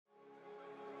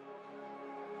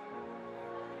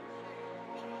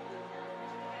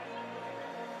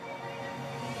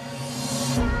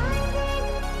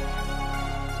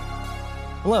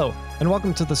Hello, and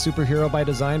welcome to the Superhero by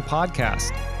Design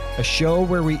podcast, a show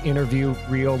where we interview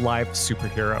real-life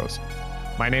superheroes.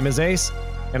 My name is Ace,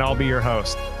 and I'll be your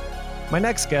host. My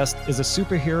next guest is a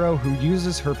superhero who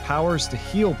uses her powers to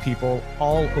heal people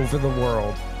all over the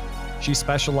world. She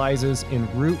specializes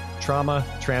in root trauma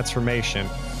transformation,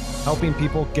 helping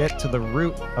people get to the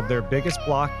root of their biggest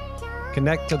block,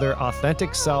 connect to their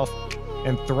authentic self,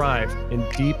 and thrive in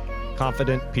deep,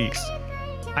 confident peace.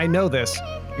 I know this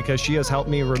because she has helped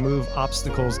me remove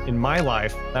obstacles in my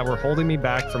life that were holding me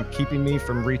back from keeping me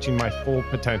from reaching my full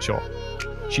potential.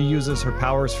 She uses her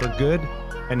powers for good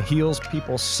and heals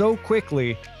people so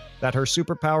quickly that her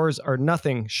superpowers are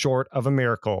nothing short of a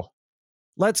miracle.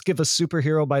 Let's give a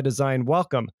Superhero by Design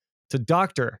welcome to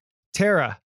Dr.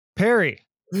 Tara Perry.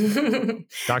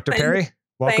 Dr. Perry,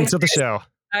 welcome to the show.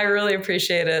 I really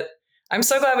appreciate it. I'm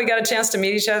so glad we got a chance to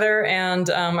meet each other, and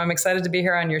I'm excited to be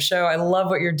here on your show. I love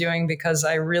what you're doing because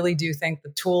I really do think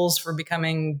the tools for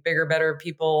becoming bigger, better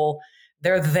people,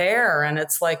 they're there, and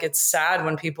it's sad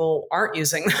when people aren't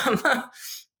using them.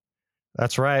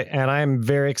 That's right, and I'm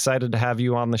very excited to have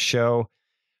you on the show.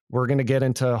 We're going to get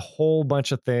into a whole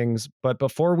bunch of things, but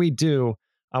before we do,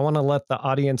 I want to let the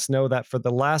audience know that for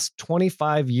the last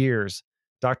 25 years,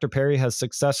 Dr. Perry has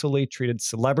successfully treated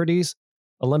celebrities,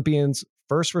 Olympians,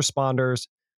 first responders,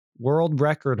 world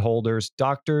record holders,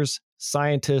 doctors,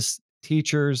 scientists,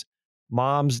 teachers,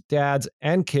 moms, dads,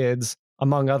 and kids,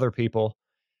 among other people.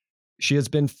 She has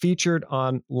been featured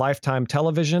on Lifetime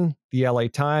Television, the LA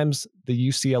Times, the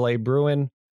UCLA Bruin,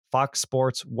 Fox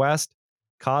Sports West,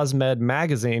 Cosmed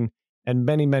Magazine, and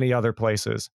many, many other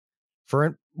places.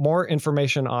 For more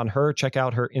information on her, check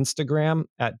out her Instagram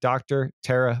at Dr.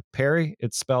 Tara Perry.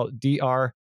 It's spelled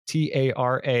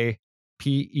DrTaraPerry.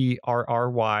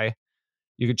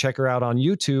 You can check her out on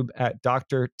YouTube at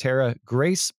Dr. Tara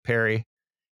Grace Perry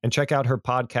and check out her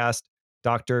podcast,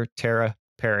 Dr. Tara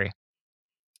Perry.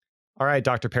 All right,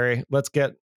 Dr. Perry, let's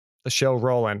get the show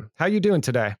rolling. How are you doing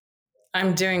today?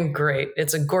 I'm doing great.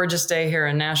 It's a gorgeous day here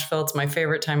in Nashville. It's my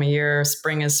favorite time of year.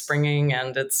 Spring is springing,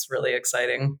 and it's really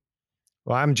exciting.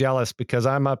 Well, I'm jealous because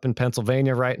I'm up in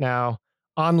Pennsylvania right now,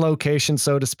 on location,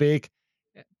 so to speak.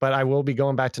 But I will be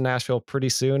going back to Nashville pretty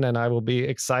soon, and I will be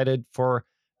excited for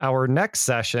our next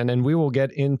session. And we will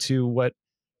get into what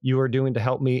you are doing to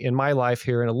help me in my life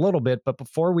here in a little bit. But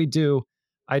before we do,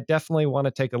 I definitely want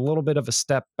to take a little bit of a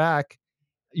step back.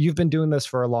 You've been doing this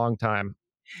for a long time.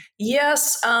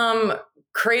 Yes,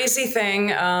 crazy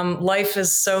thing. Life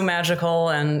is so magical,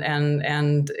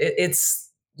 and it's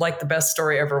like the best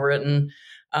story ever written.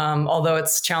 Although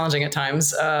it's challenging at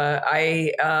times.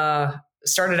 I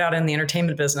started out in the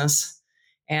entertainment business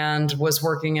and was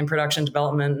working in production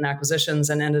development and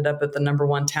acquisitions, and ended up at the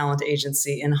 #1 talent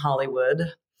agency in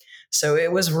Hollywood. So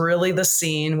it was really the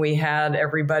scene. We had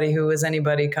everybody who was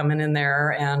anybody coming in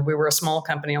there, and we were a small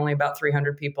company, only about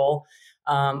 300 people.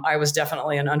 I was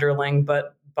definitely an underling,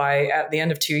 but at the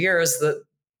end of 2 years,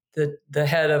 the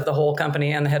head of the whole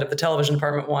company and the head of the television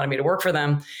department wanted me to work for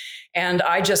them, and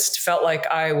I just felt like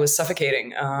I was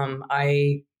suffocating.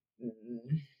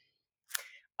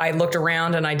 I looked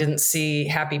around and I didn't see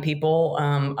happy people.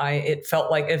 It felt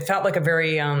like a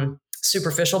very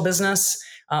superficial business.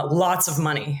 Lots of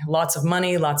money, lots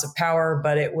of power,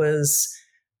 but it was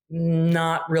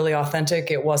not really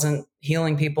authentic. It wasn't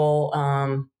healing people.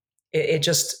 It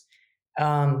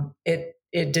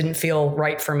didn't feel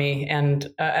right for me.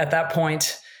 And at that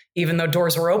point, even though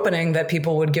doors were opening that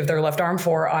people would give their left arm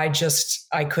for, I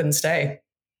couldn't stay.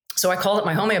 So I called up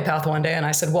my homeopath one day and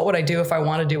I said, what would I do if I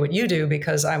want to do what you do?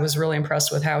 Because I was really impressed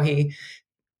with how he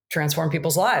transformed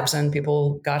people's lives, and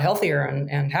people got healthier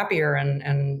and happier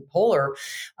and wholer.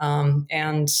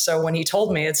 And so when he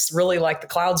told me, it's really like the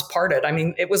clouds parted. I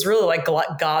mean, it was really like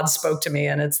God spoke to me,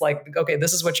 and it's like, okay,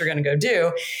 this is what you're going to go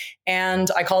do.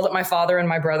 And I called up my father and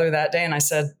my brother that day and I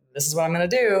said, this is what I'm going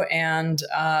to do. And,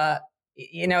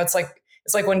 it's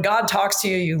like when God talks to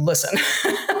you, you listen.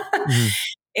 Mm-hmm.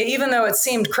 Even though it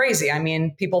seemed crazy. I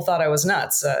mean, people thought I was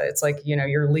nuts. It's like,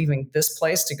 you're leaving this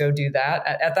place to go do that.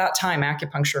 At that time,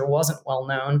 acupuncture wasn't well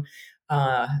known.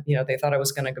 They thought I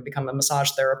was going to become a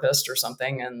massage therapist or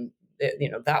something. And,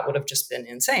 that would have just been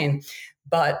insane.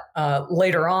 But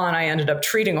later on, I ended up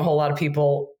treating a whole lot of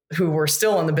people who were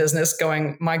still in the business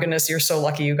going, my goodness, you're so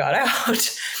lucky you got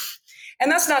out.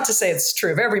 And that's not to say it's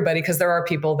true of everybody, because there are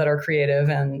people that are creative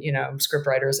and, script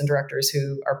writers and directors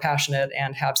who are passionate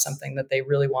and have something that they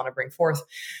really want to bring forth.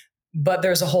 But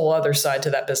there's a whole other side to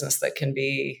that business that can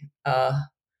be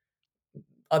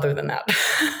other than that.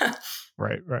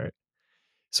 Right.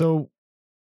 So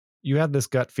you had this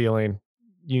gut feeling.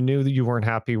 You knew that you weren't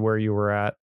happy where you were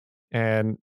at.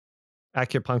 And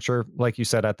acupuncture, like you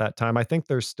said at that time. I think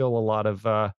there's still a lot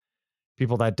of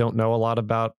people that don't know a lot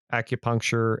about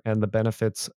acupuncture and the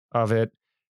benefits of it.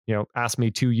 Asked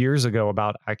me 2 years ago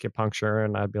about acupuncture,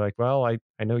 and I'd be like, well,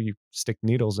 I know you stick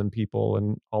needles in people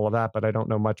and all of that, but I don't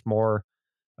know much more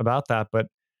about that. But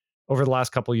over the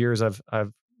last couple of years, I've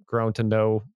grown to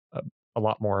know a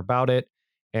lot more about it,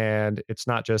 and it's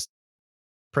not just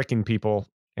pricking people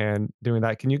and doing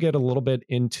that. Can you get a little bit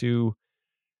into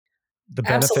the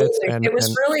benefits Absolutely. and It was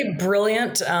and really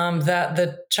brilliant that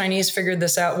the Chinese figured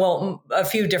this out. Well, a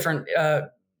few different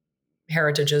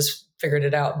heritages figured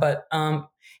it out, but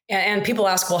and people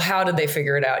ask, well, how did they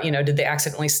figure it out? Did they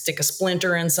accidentally stick a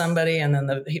splinter in somebody and then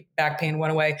the back pain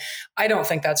went away? I don't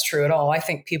think that's true at all. I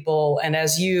think people, and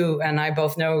as you and I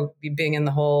both know, being in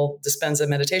the whole Dispenza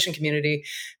meditation community,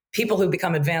 people who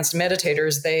become advanced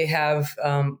meditators, they have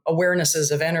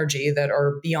awarenesses of energy that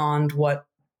are beyond what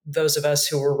those of us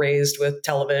who were raised with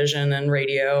television and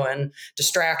radio and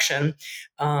distraction,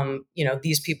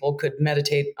 these people could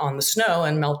meditate on the snow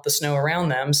and melt the snow around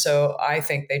them. So I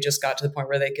think they just got to the point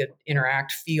where they could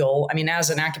interact, feel. I mean,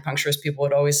 as an acupuncturist, people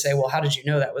would always say, well, how did you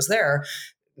know that was there?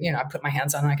 I put my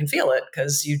hands on and I can feel it,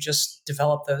 because you just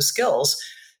develop those skills.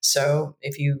 So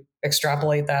if you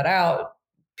extrapolate that out,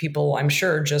 people, I'm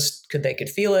sure, they could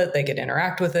feel it, they could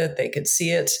interact with it, they could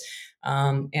see it.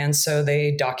 And so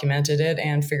they documented it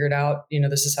and figured out,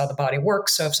 this is how the body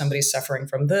works. So if somebody's suffering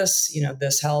from this,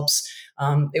 this helps.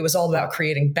 It was all about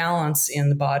creating balance in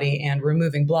the body and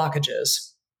removing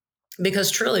blockages.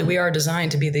 Because truly, we are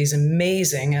designed to be these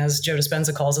amazing, as Joe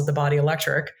Dispenza calls it, the body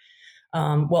electric.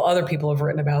 Well, other people have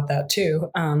written about that too.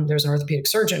 There's an orthopedic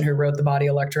surgeon who wrote The Body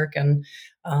Electric, and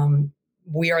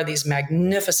we are these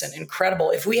magnificent, incredible.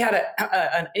 If we had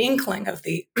an inkling of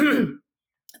the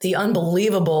the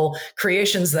unbelievable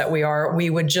creations that we are,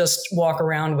 we would just walk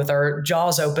around with our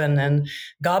jaws open and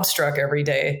gobstruck every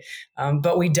day.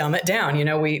 But we dumb it down.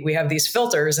 We have these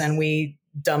filters and we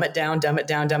dumb it down, dumb it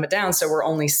down, dumb it down. So we're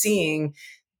only seeing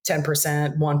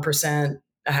 10%, 1%,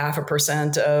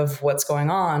 0.5% of what's going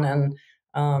on.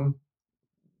 And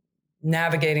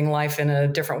navigating life in a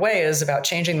different way is about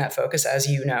changing that focus, as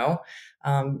you know.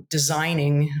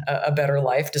 Designing a better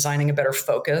life, designing a better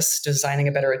focus, designing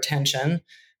a better attention.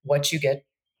 What you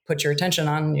put your attention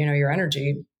on, your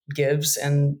energy gives,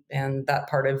 and that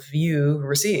part of you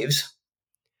receives.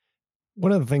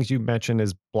 one of the things you mentioned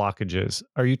is blockages.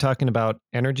 Are you talking about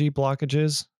energy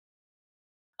blockages?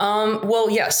 Well,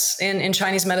 yes. In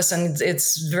Chinese medicine,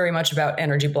 it's very much about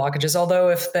energy blockages. Although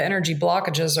if the energy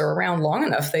blockages are around long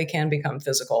enough, they can become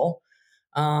physical.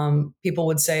 People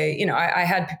would say, I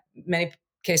had many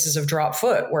cases of drop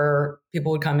foot where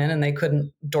people would come in and they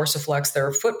couldn't dorsiflex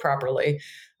their foot properly.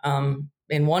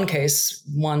 In one case,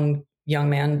 one young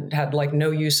man had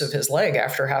no use of his leg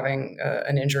after having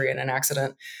an injury in an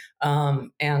accident.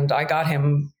 And I got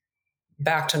him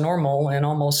back to normal in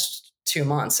almost 2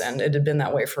 months, and it had been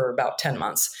that way for about 10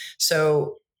 months.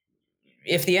 So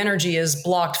if the energy is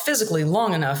blocked physically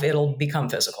long enough, it'll become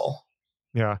physical.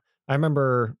 Yeah. I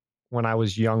remember when I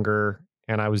was younger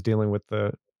and I was dealing with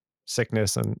the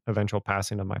sickness and eventual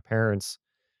passing of my parents,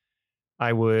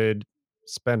 I would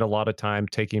spend a lot of time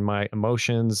taking my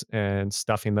emotions and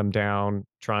stuffing them down,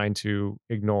 trying to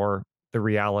ignore the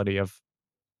reality of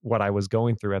what I was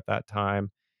going through at that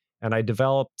time. And I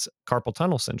developed carpal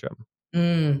tunnel syndrome.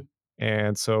 Mm.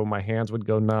 And so my hands would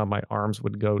go numb, my arms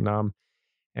would go numb.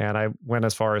 And I went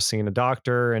as far as seeing a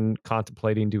doctor and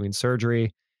contemplating doing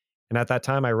surgery. And at that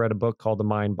time, I read a book called The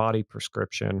Mind Body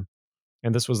Prescription.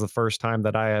 And this was the first time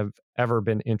that I have ever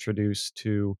been introduced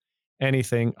to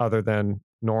anything other than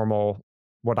normal,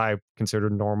 what I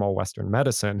considered normal Western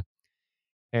medicine.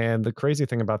 And the crazy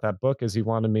thing about that book is he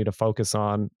wanted me to focus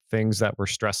on things that were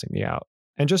stressing me out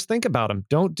and just think about them.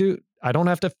 I don't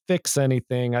have to fix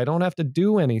anything. I don't have to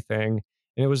do anything.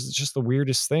 And it was just the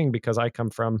weirdest thing because I'm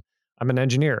an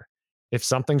engineer. If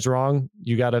something's wrong,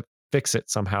 you got to fix it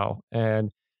somehow.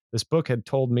 And this book had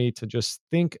told me to just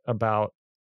think about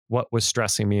what was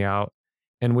stressing me out.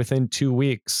 And within 2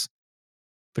 weeks,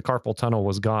 the carpal tunnel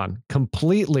was gone,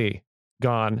 completely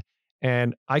gone.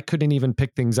 And I couldn't even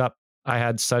pick things up. I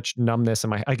had such numbness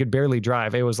in I could barely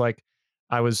drive. It was like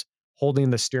I was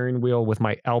holding the steering wheel with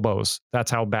my elbows.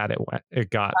 That's how bad it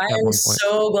got I at am one point.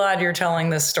 so glad you're telling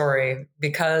this story,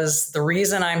 because the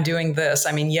reason I'm doing this,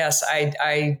 I mean, yes,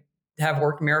 I have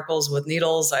worked miracles with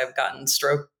needles. I've gotten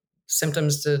stroke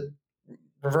symptoms to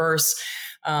reverse.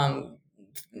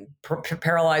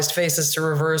 Paralyzed faces to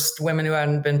reverse, women who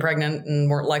hadn't been pregnant and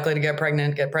weren't likely to get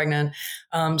pregnant.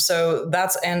 So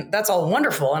that's all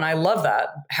wonderful. And I love that.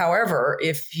 However,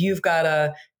 if you've got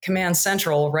a command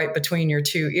central right between your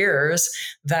two ears,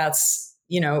 that's,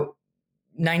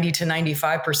 90 to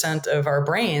 95% of our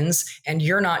brains, and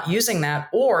you're not using that,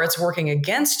 or it's working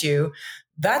against you,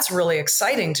 that's really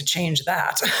exciting to change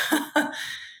that.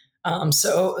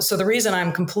 So the reason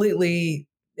I'm completely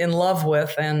in love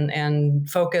with and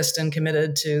focused and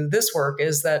committed to this work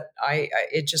is that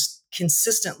it just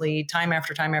consistently, time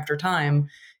after time after time,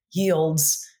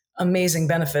 yields amazing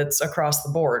benefits across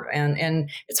the board. And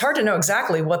it's hard to know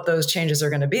exactly what those changes are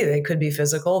going to be. They could be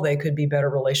physical, they could be better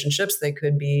relationships, they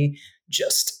could be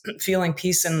just feeling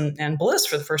peace and bliss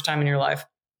for the first time in your life.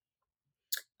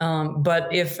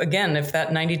 But if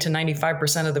that 90 to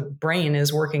 95% of the brain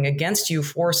is working against you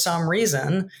for some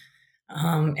reason,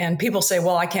 and people say,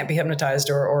 well, I can't be hypnotized,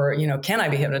 or can I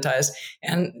be hypnotized?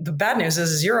 And the bad news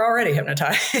is you're already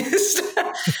hypnotized.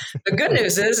 The good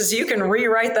news is you can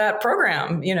rewrite that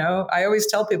program. I always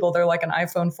tell people they're like an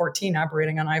iPhone 14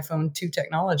 operating on iPhone 2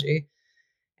 technology,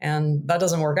 and that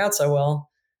doesn't work out so well.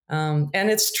 And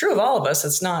it's true of all of us.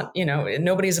 It's not,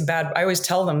 nobody's a bad, I always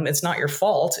tell them it's not your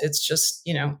fault. It's just,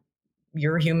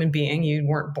 you're a human being. You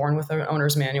weren't born with an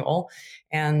owner's manual.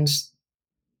 And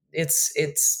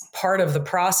it's part of the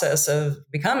process of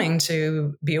becoming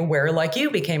to be aware, like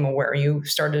you became aware. You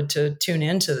started to tune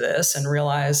into this and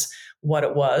realize what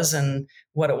it was and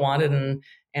what it wanted.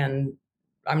 And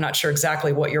I'm not sure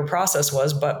exactly what your process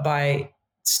was, but by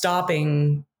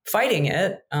stopping fighting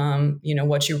it,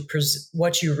 what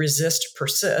you resist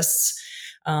persists,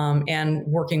 and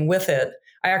working with it.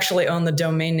 I actually own the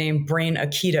domain name Brain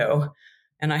Aikido,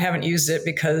 and I haven't used it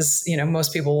because,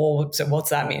 most people will say,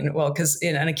 what's that mean? Well, because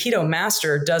an Aikido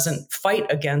master doesn't fight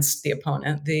against the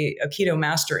opponent. The Aikido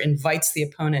master invites the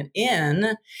opponent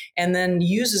in and then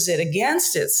uses it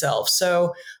against itself.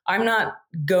 So I'm not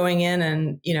going in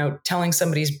and, telling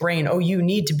somebody's brain, oh, you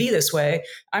need to be this way.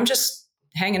 I'm just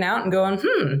hanging out and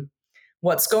going,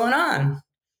 what's going on?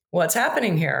 What's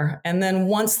happening here? And then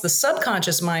once the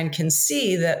subconscious mind can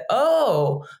see that,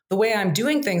 oh, the way I'm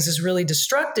doing things is really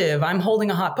destructive, I'm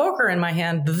holding a hot poker in my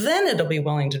hand, then it'll be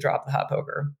willing to drop the hot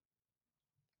poker.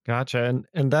 Gotcha.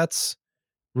 And that's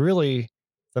really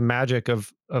the magic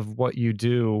of what you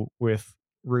do with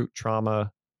root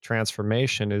trauma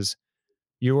transformation is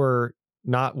you are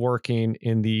not working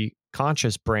in the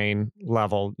conscious brain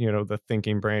level, the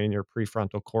thinking brain, your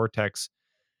prefrontal cortex.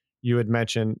 You had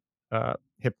mentioned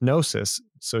hypnosis.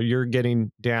 So you're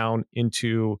getting down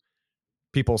into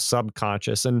people's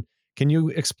subconscious. And can you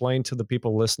explain to the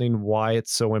people listening why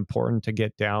it's so important to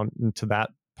get down into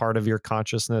that part of your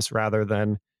consciousness rather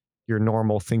than your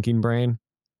normal thinking brain?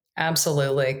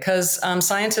 Absolutely. Because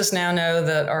scientists now know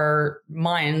that our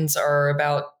minds are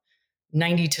about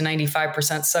 90 to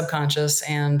 95% subconscious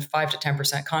and 5 to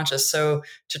 10% conscious. So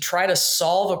to try to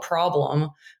solve a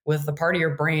problem with the part of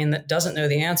your brain that doesn't know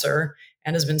the answer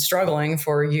and has been struggling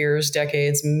for years,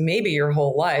 decades, maybe your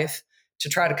whole life to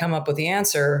try to come up with the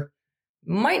answer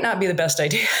might not be the best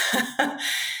idea.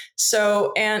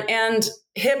 So, and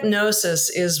hypnosis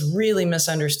is really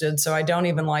misunderstood. So I don't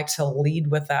even like to lead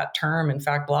with that term. In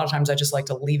fact, a lot of times I just like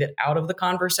to leave it out of the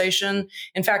conversation.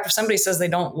 In fact, if somebody says they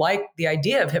don't like the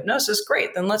idea of hypnosis,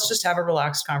 great, then let's just have a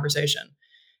relaxed conversation.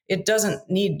 You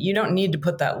don't need to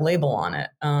put that label on it.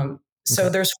 So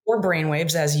there's 4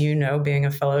 brainwaves, as you know, being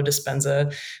a fellow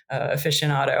Dispenza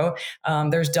aficionado.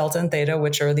 There's delta and theta,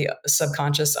 which are the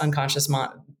subconscious, unconscious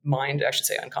mind. I should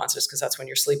say unconscious because that's when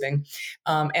you're sleeping.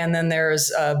 And then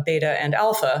there's beta and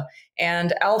alpha.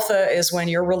 And alpha is when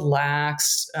you're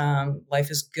relaxed, life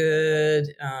is good,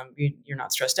 you're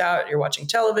not stressed out, you're watching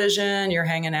television, you're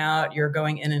hanging out, you're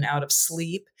going in and out of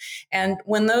sleep. And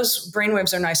when those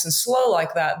brainwaves are nice and slow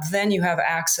like that, then you have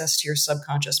access to your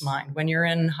subconscious mind. When you're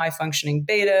in high functioning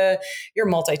beta, you're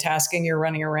multitasking, you're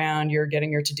running around, you're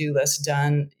getting your to-do list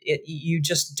done. You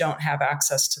just don't have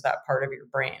access to that part of your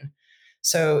brain.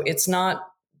 So it's not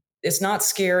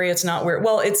scary. It's not weird.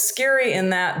 Well, it's scary in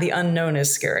that the unknown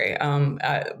is scary.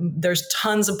 There's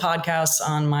tons of podcasts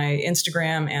on my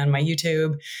Instagram and my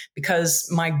YouTube because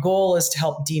my goal is to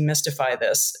help demystify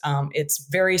this. It's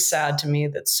very sad to me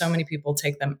that so many people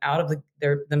take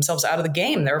themselves out of the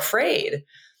game. They're afraid.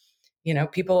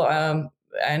 People,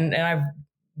 and I've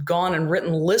gone and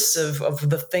written lists of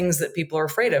the things that people are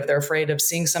afraid of. They're afraid of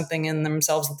seeing something in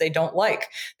themselves that they don't like.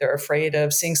 They're afraid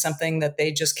of seeing something that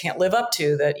they just can't live up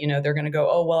to, that, they're going to go,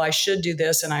 oh, well, I should do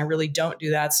this. And I really don't do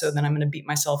that. So then I'm going to beat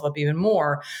myself up even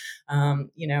more.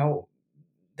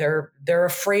 They're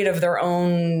afraid of their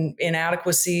own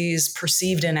inadequacies,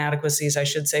 perceived inadequacies, I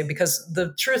should say, because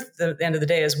the truth at the end of the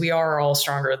day is we are all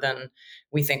stronger than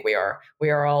we think we are. We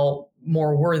are all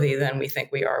more worthy than we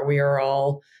think we are. We are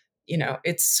all,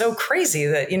 it's so crazy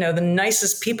that, the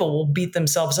nicest people will beat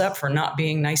themselves up for not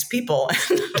being nice people.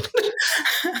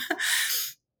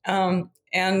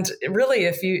 And really,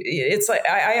 it's like,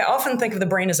 I often think of the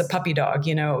brain as a puppy dog.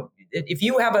 If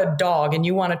you have a dog and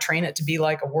you want to train it to be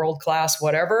like a world class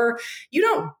whatever, you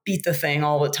don't beat the thing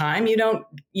all the time. You don't,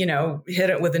 hit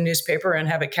it with a newspaper and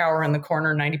have it cower in the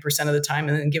corner 90% of the time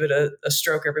and then give it a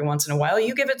stroke every once in a while.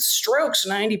 You give it strokes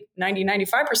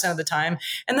 95% of the time,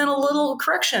 and then a little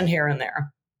correction here and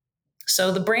there.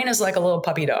 So the brain is like a little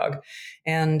puppy dog,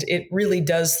 and it really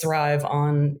does thrive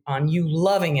on you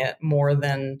loving it more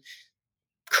than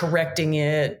correcting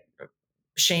it,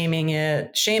 shaming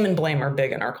it. Shame and blame are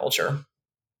big in our culture.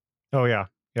 Oh yeah.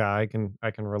 Yeah, I can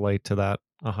relate to that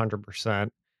 100%.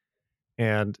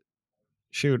 And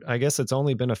shoot, I guess it's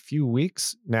only been a few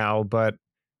weeks now, but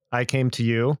I came to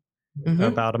you Mm-hmm.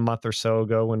 about a month or so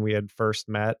ago when we had first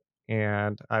met,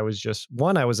 and I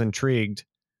was intrigued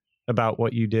about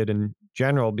what you did in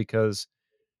general because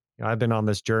I've been on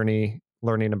this journey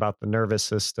learning about the nervous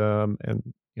system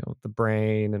and the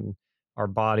brain and our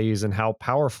bodies and how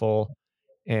powerful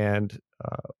and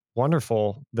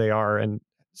wonderful they are, and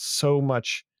so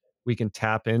much we can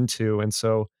tap into. And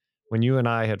so when you and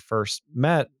I had first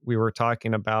met, we were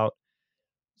talking about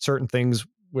certain things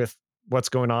with what's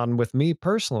going on with me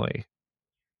personally,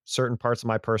 certain parts of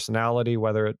my personality,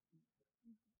 whether it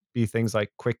be things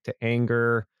like quick to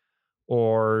anger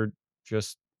or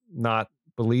just not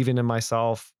believing in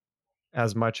myself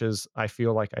as much as I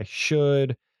feel like I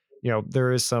should.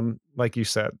 There is some, like you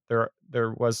said,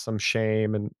 there was some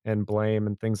shame and blame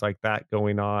and things like that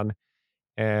going on.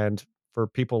 And for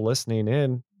people listening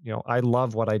in, I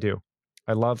love what I do.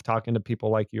 I love talking to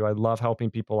people like you. I love helping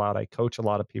people out. I coach a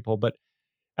lot of people, but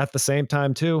at the same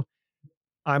time too,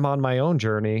 I'm on my own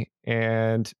journey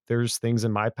and there's things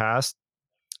in my past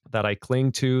that I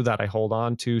cling to, that I hold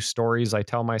on to, stories I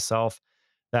tell myself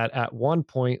that at one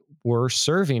point were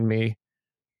serving me.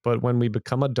 But when we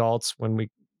become adults, when we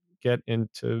get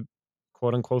into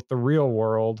quote unquote the real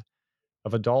world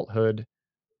of adulthood,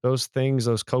 those things,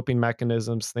 those coping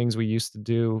mechanisms, things we used to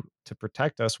do to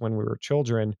protect us when we were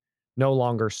children no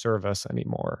longer serve us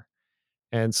anymore.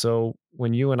 And so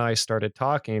when you and I started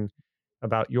talking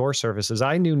about your services,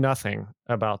 I knew nothing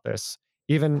about this.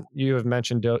 Even you have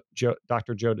mentioned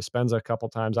Dr. Joe Dispenza a couple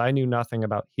times. I knew nothing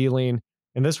about healing.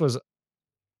 And this was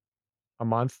a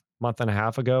month and a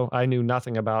half ago. I knew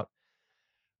nothing about,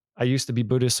 I used to be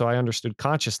Buddhist, so I understood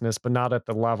consciousness, but not at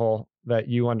the level that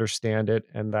you understand it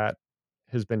and that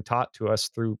has been taught to us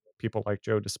through people like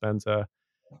Joe Dispenza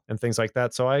and things like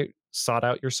that. So I sought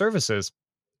out your services.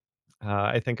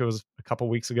 I think it was a couple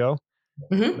weeks ago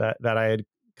Mm-hmm. that I had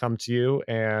come to you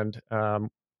and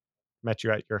met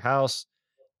you at your house,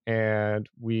 and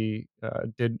we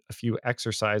did a few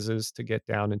exercises to get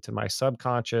down into my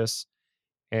subconscious.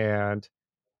 And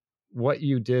what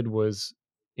you did was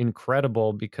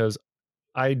incredible because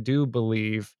I do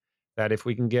believe that if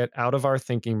we can get out of our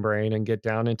thinking brain and get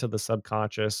down into the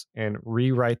subconscious and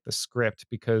rewrite the script,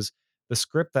 because the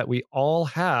script that we all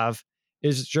have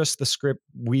is just the script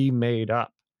we made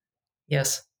up.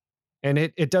 Yes. And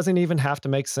it doesn't even have to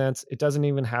make sense. It doesn't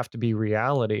even have to be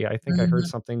reality. I think I heard Mm-hmm.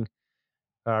 something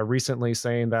recently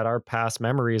saying that our past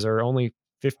memories are only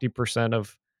 50%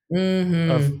 of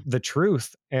Mm-hmm. the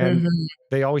truth. And Mm-hmm.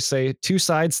 they always say two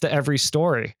sides to every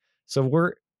story. So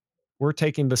we're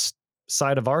taking this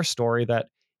side of our story that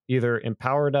either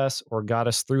empowered us or got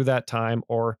us through that time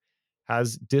or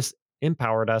has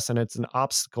disempowered us, and it's an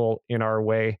obstacle in our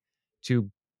way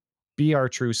to be our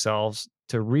true selves,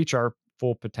 to reach our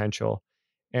full potential.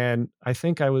 And I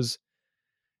think I was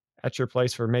at your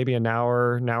place for maybe an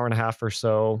hour and a half or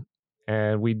so,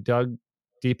 and we dug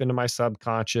deep into my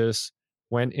subconscious,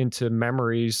 went into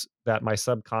memories that my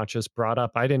subconscious brought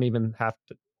up. I didn't even have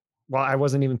to, well, I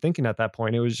wasn't even thinking at that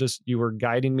point. It was just you were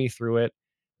guiding me through it.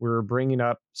 We were bringing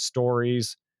up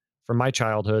stories from my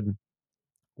childhood,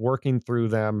 working through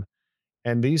them.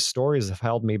 And these stories have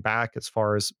held me back as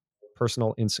far as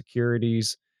personal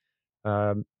insecurities.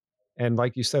 Um, and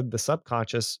like you said, the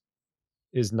subconscious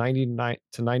is 99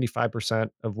 to 95%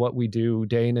 of what we do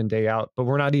day in and day out, but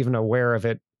we're not even aware of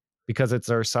it because it's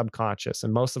our subconscious.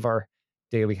 And most of our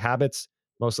daily habits,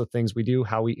 most of the things we do,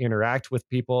 how we interact with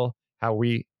people, how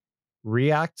we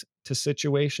react to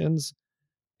situations,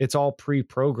 it's all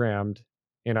pre-programmed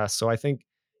in us. So I think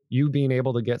you being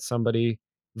able to get somebody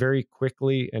very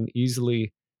quickly and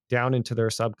easily down into their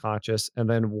subconscious and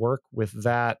then work with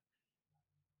that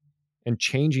and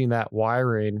changing that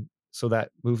wiring so that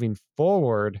moving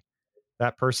forward,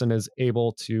 that person is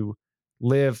able to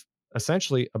live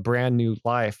essentially a brand new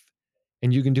life.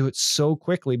 And you can do it so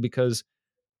quickly because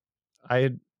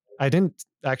I I didn't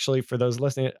actually, for those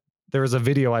listening, there was a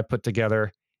video I put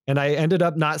together and I ended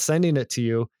up not sending it to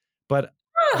you, but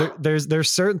Ah, there's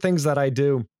certain things that I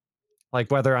do,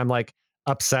 like whether I'm like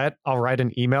upset, I'll write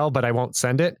an email, but I won't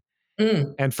send it.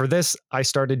 mm, And for this, I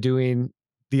started doing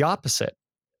the opposite.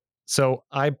 So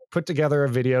I put together a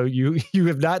video. You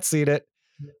have not seen it,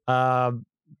 um,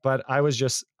 but I was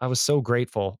so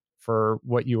grateful for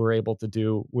what you were able to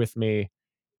do with me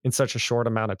in such a short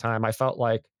amount of time. I felt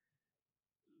like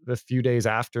the few days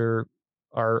after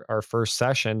our first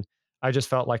session, I just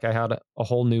felt like I had a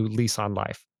whole new lease on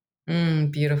life.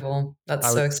 beautiful. That's I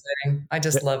so was exciting. I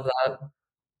just it, love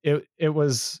that. it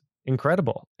was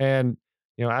incredible. And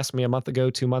asked me a month ago,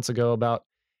 2 months ago about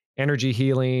energy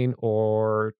healing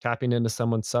or tapping into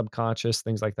someone's subconscious,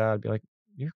 things like that. I'd be like,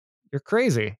 you're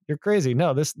crazy. You're crazy.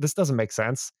 No, this doesn't make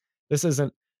sense. This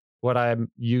isn't what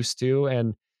I'm used to.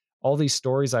 And all these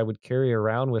stories I would carry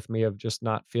around with me of just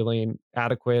not feeling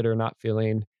adequate or not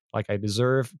feeling like I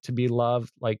deserve to be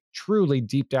loved, like truly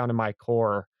deep down in my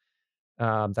core,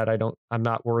 that I'm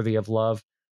not worthy of love.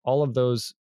 All of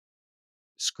those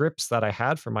scripts that I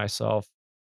had for myself,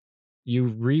 you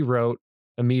rewrote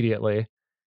immediately.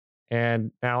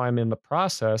 And now I'm in the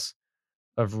process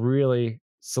of really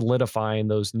solidifying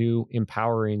those new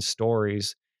empowering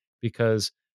stories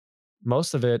because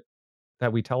most of it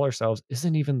that we tell ourselves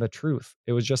isn't even the truth.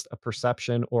 It was just a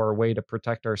perception or a way to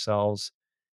protect ourselves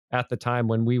at the time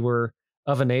when we were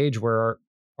of an age where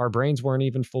our brains weren't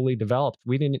even fully developed.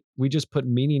 We just put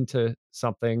meaning to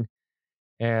something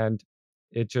and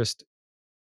it just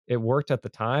it worked at the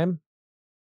time.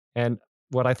 And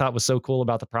what I thought was so cool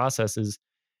about the process is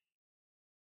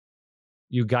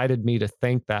you guided me to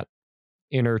thank that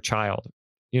inner child.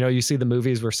 You see the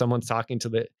movies where someone's talking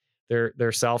to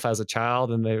their self as a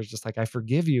child and they're just like, I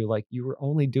forgive you. Like you were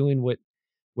only doing what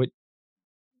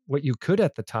what you could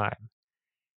at the time.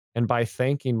 And by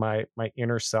thanking my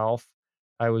inner self,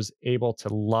 I was able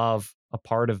to love a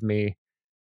part of me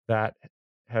that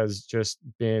has just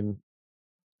been,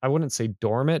 I wouldn't say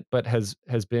dormant, but has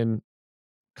been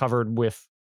covered with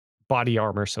body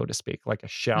armor, so to speak, like a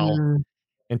shell, Mm.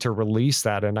 and to release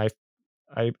that. And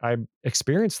I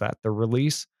experienced that, the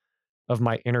release of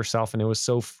my inner self. And it was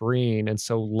so freeing and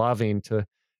so loving to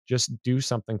just do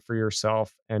something for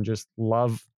yourself and just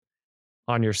love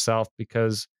on yourself.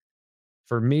 Because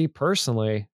for me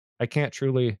personally, I can't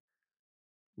truly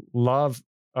love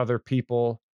other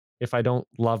people if I don't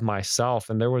love myself.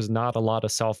 And there was not a lot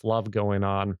of self love going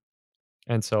on.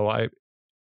 And so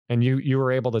you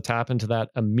were able to tap into that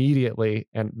immediately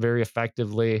and very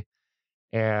effectively.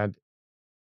 And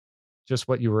just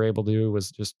what you were able to do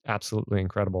was just absolutely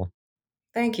incredible.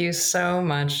 Thank you so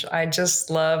much. I just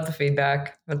love the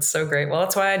feedback. That's so great. Well,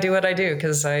 that's why I do what I do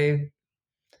because I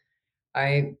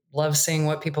love seeing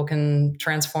what people can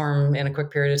transform in a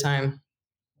quick period of time.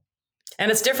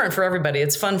 And it's different for everybody.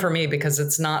 It's fun for me because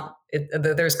it's not.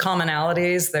 There's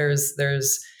commonalities.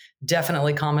 There's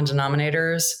definitely common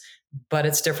denominators, but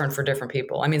it's different for different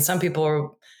people. I mean, some people are.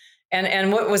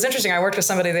 And what was interesting, I worked with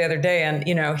somebody the other day, and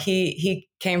he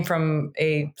came from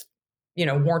a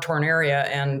war torn area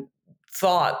and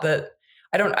thought that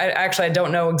I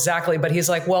don't know exactly, but he's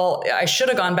like, well, I should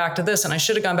have gone back to this and I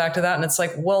should have gone back to that. And it's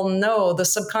like, well, no, the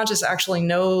subconscious actually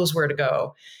knows where to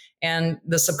go. And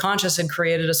the subconscious had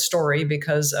created a story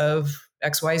because of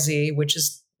XYZ, which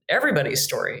is everybody's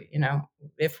story.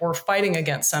 If we're fighting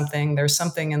against something, there's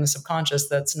something in the subconscious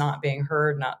that's not being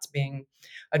heard, not being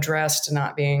addressed,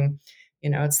 not being,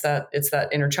 it's that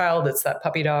inner child, it's that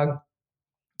puppy dog,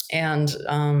 and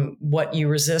what you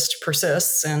resist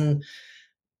persists. And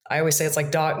I always say it's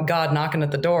like God knocking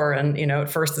at the door, and at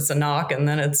first it's a knock, and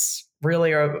then it's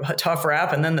really a tough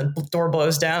rap, and then the door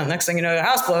blows down, and next thing you know, the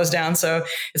house blows down. So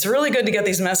it's really good to get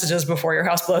these messages before your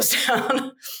house blows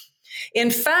down.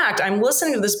 In fact, I'm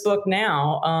listening to this book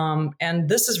now, and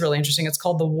this is really interesting. It's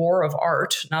called The War of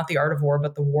Art, not The Art of War,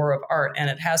 but The War of Art. And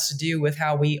it has to do with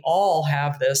how we all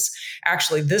have this.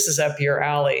 Actually, this is up your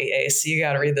alley, Ace. You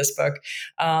got to read this book.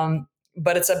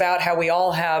 But it's about how we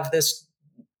all have this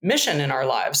mission in our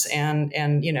lives. And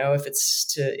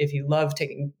if you love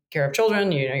taking care of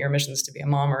children, your mission is to be a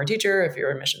mom or a teacher. If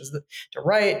your mission is to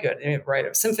write, you write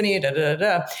a symphony, da, da,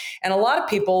 da, da. And a lot of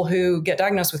people who get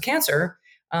diagnosed with cancer,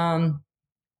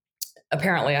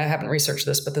 apparently, I haven't researched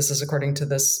this, but this is according to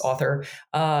this author,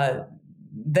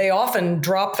 they often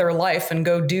drop their life and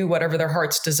go do whatever their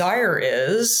heart's desire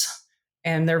is.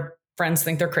 And their friends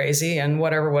think they're crazy and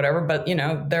whatever, but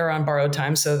they're on borrowed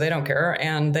time, so they don't care.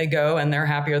 And they go and they're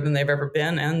happier than they've ever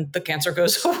been. And the cancer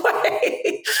goes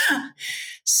away.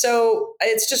 So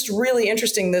it's just really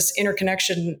interesting, this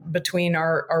interconnection between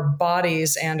our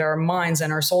bodies and our minds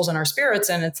and our souls and our spirits.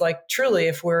 And it's like, truly,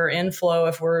 if we're in flow,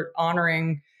 if we're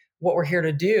honoring what we're here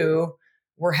to do,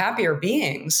 we're happier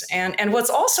beings. And what's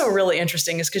also really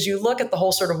interesting is because you look at the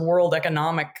whole sort of world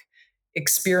economic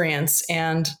experience,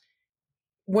 and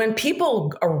when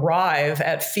people arrive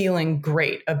at feeling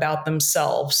great about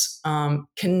themselves,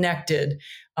 connected,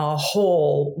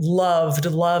 whole, loved,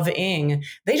 loving,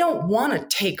 they don't want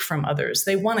to take from others.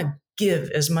 They want to give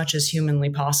as much as humanly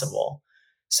possible.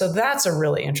 So that's a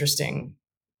really interesting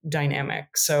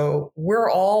dynamic. So we're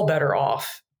all better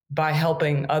off by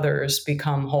helping others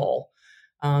become whole.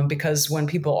 Because when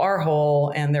people are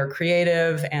whole and they're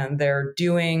creative and they're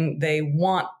doing, they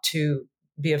want to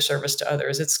be of service to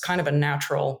others. It's kind of a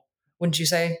natural, wouldn't you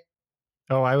say?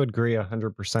 Oh, I would agree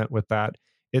 100% with that.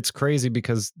 It's crazy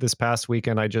because this past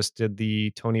weekend I just did the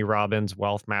Tony Robbins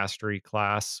Wealth Mastery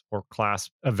class or class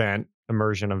event,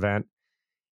 immersion event.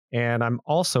 And I'm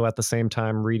also at the same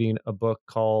time reading a book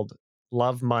called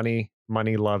Love Money,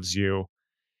 Money Loves You.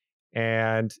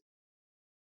 And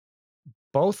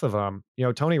both of them,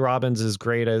 Tony Robbins is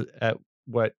great at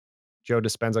what Joe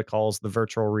Dispenza calls the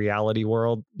virtual reality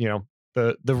world,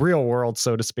 the real world,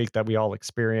 so to speak, that we all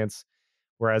experience.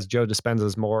 Whereas Joe Dispenza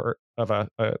is more of a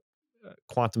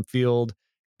quantum field,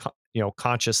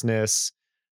 consciousness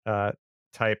uh,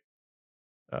 type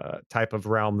type of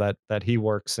realm that he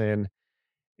works in.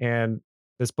 And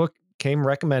this book came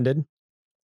recommended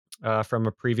from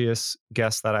a previous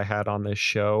guest that I had on this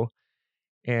show.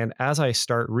 And as I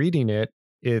start reading it,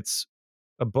 it's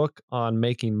a book on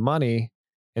making money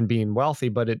and being wealthy,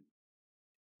 but it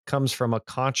comes from a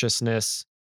consciousness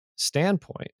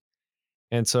standpoint.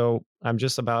 And so I'm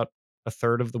just about a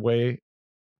third of the way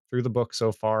through the book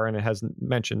so far, and it has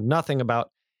mentioned nothing about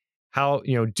how,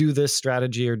 do this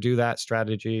strategy or do that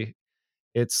strategy.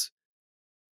 It's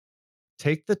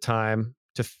take the time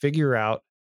to figure out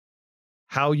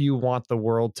how you want the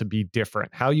world to be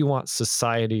different, how you want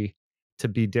society to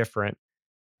be different,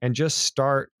 and just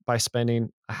start by spending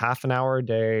a half an hour a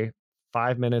day,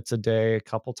 5 minutes a day, a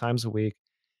couple times a week,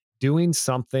 doing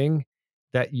something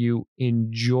that you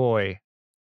enjoy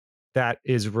that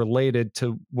is related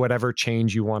to whatever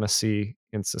change you want to see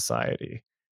in society.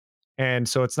 And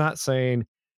so it's not saying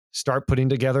start putting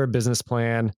together a business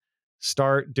plan,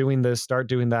 start doing this, start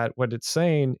doing that. What it's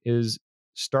saying is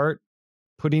start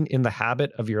putting in the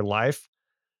habit of your life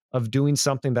of doing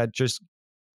something that just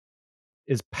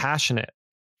is passionate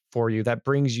for you, that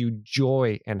brings you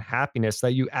joy and happiness,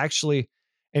 that you actually,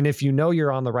 and if you know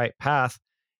you're on the right path,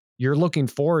 you're looking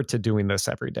forward to doing this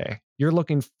every day. You're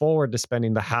looking forward to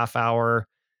spending the half hour.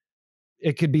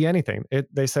 It could be anything.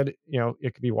 They said,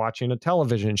 it could be watching a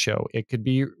television show. It could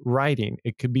be writing.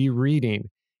 It could be reading.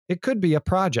 It could be a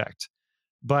project.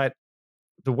 But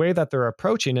the way that they're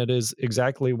approaching it is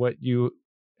exactly what you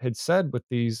had said with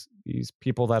these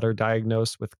people that are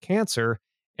diagnosed with cancer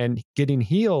and getting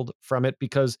healed from it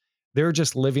because they're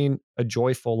just living a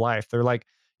joyful life. They're like,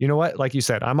 you know what? Like you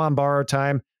said, I'm on borrowed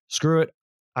time. Screw it.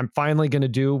 I'm finally going to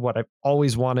do what I've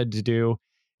always wanted to do.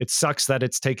 It sucks that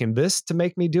it's taken this to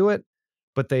make me do it,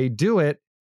 but they do it.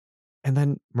 And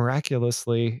then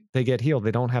miraculously, they get healed.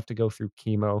 They don't have to go through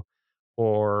chemo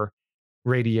or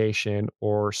radiation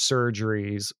or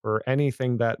surgeries or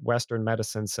anything that Western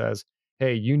medicine says,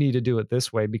 hey, you need to do it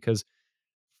this way. Because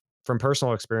from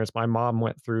personal experience, my mom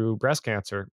went through breast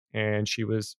cancer and she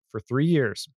was, for 3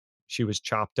 years, she was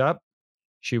chopped up.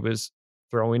 She was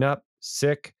throwing up,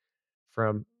 sick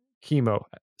from chemo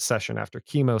session after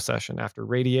chemo session after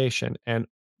radiation. And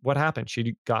what happened?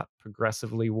 She got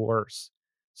progressively worse.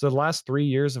 So the last 3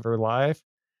 years of her life,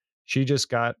 she just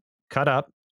got cut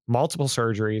up, multiple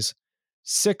surgeries,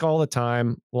 sick all the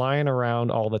time, lying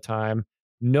around all the time,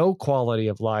 no quality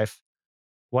of life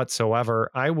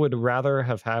whatsoever. I would rather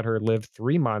have had her live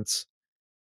 3 months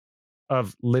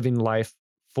of living life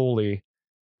fully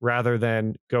rather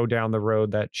than go down the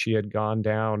road that she had gone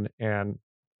down. And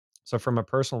so, from a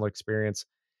personal experience,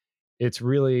 it's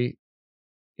really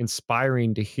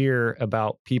inspiring to hear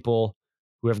about people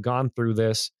who have gone through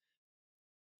this,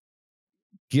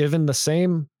 given the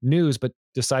same news, but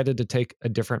decided to take a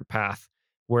different path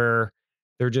where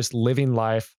they're just living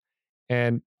life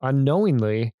and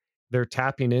unknowingly they're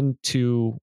tapping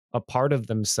into a part of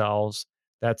themselves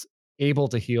that's able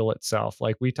to heal itself.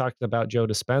 Like we talked about Joe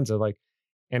Dispenza, like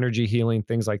energy healing,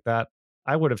 things like that.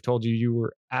 I would have told you you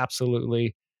were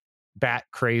absolutely bat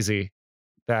crazy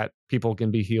that people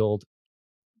can be healed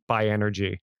by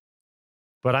energy.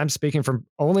 But I'm speaking from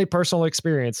only personal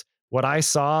experience. What I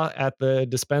saw at the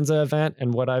Dispenza event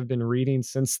and what I've been reading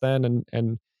since then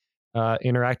and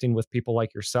interacting with people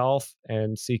like yourself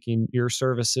and seeking your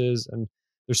services. And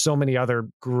there's so many other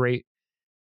great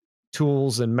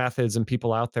tools and methods and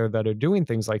people out there that are doing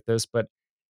things like this, but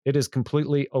it has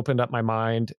completely opened up my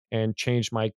mind and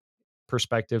changed my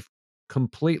perspective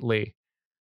completely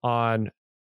on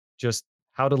just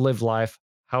how to live life,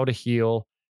 how to heal,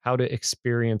 how to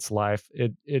experience life.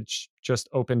 It's just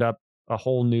opened up a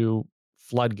whole new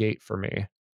floodgate for me.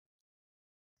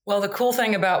 Well, the cool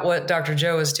thing about what Dr.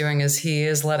 Joe is doing is he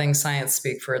is letting science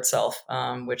speak for itself,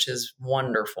 which is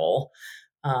wonderful.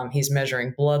 He's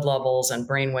measuring blood levels and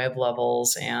brainwave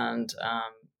levels and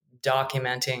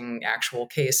documenting actual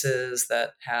cases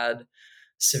that had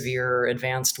severe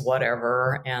advanced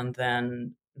whatever, and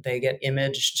then they get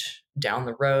imaged down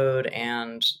the road,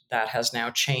 and that has now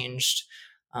changed.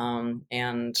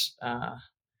 And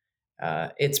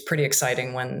It's pretty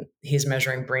exciting when he's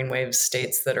measuring brainwave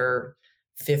states that are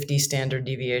 50 standard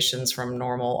deviations from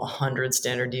normal, 100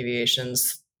 standard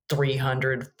deviations,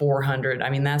 300, 400. I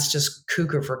mean, that's just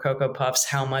cuckoo for Cocoa Puffs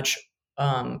how much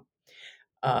um,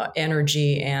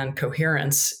 energy and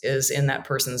coherence is in that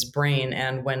person's brain.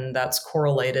 And when that's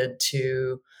correlated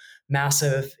to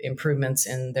massive improvements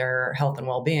in their health and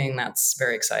well-being, that's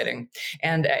very exciting.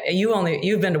 And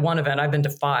you've been to one event, I've been to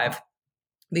 5.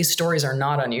 These stories are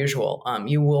not unusual.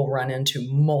 You will run into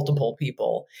multiple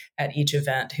people at each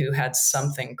event who had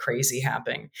something crazy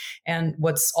happening. And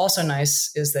what's also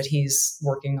nice is that he's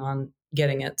working on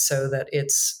getting it so that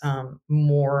it's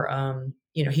more,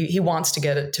 he wants to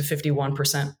get it to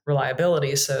 51%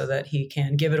 reliability so that he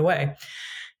can give it away.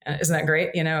 Isn't that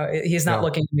great? He's not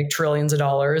looking to make trillions of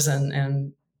dollars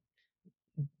and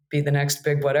be the next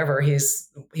big whatever.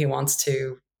 He wants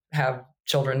to have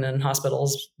children in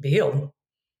hospitals be healed.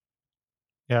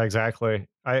 Yeah, exactly.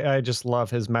 I just love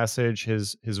his message,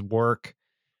 his work.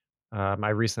 I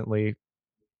recently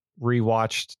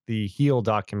rewatched the Heal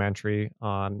documentary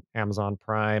on Amazon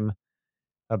Prime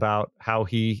about how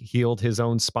he healed his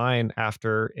own spine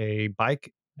after a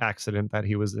bike accident that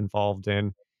he was involved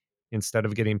in. Instead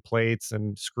of getting plates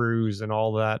and screws and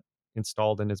all that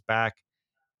installed in his back,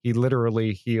 he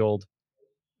literally healed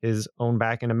his own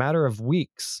back in a matter of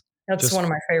weeks. That's one of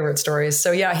my favorite stories.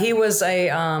 So yeah, he was a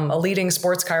leading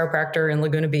sports chiropractor in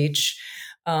Laguna Beach.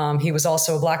 He was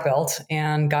also a black belt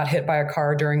and got hit by a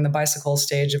car during the bicycle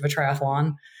stage of a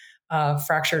triathlon,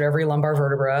 fractured every lumbar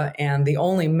vertebra. And the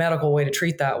only medical way to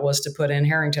treat that was to put in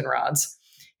Harrington rods.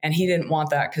 And he didn't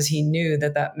want that because he knew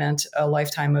that that meant a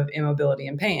lifetime of immobility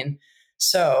and pain.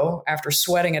 So after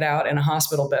sweating it out in a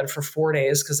hospital bed for 4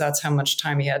 days, because that's how much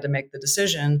time he had to make the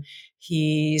decision,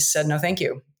 he said, no, thank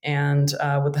you. And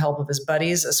with the help of his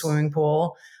buddies, a swimming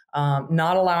pool,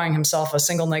 not allowing himself a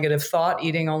single negative thought,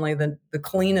 eating only the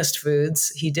cleanest foods,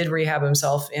 he did rehab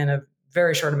himself in a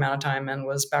very short amount of time and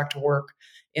was back to work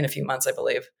in a few months, I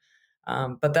believe.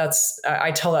 But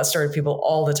I tell that story to people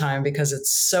all the time because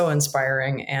it's so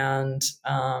inspiring. And,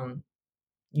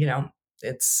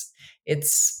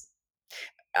 it's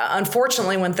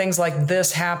unfortunately, when things like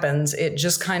this happens, it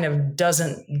just kind of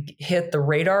doesn't hit the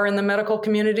radar in the medical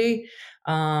community.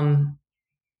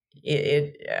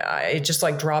 It just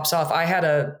like drops off. I had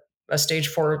a stage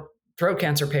 4 throat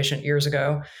cancer patient years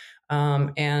ago.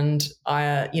 And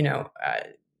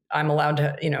I'm allowed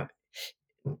to,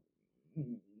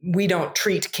 we don't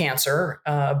treat cancer,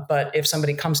 but if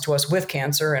somebody comes to us with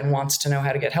cancer and wants to know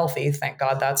how to get healthy, thank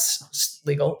God that's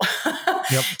legal.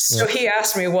 So he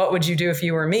asked me, what would you do if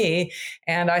you were me?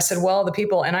 And I said, well, the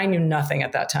people, and I knew nothing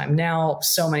at that time. Now,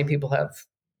 so many people have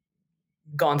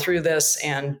gone through this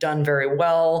and done very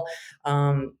well.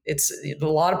 It's a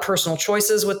lot of personal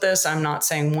choices with this. I'm not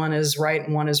saying one is right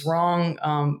and one is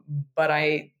wrong. But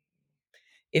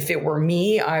if it were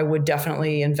me, I would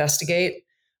definitely investigate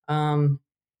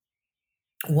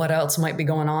what else might be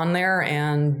going on there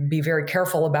and be very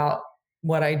careful about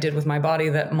what I did with my body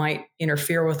that might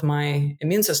interfere with my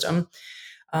immune system.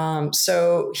 I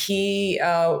said,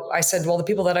 well, the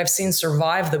people that I've seen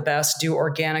survive the best do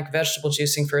organic vegetable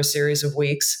juicing for a series of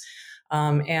weeks.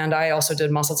 And I also did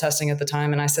muscle testing at the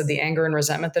time. And I said, the anger and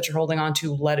resentment that you're holding on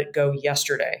to, let it go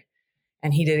yesterday.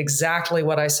 And he did exactly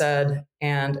what I said,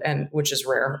 and which is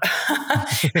rare,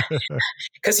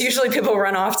 because usually people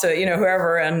run off to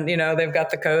whoever, and they've got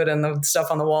the code and the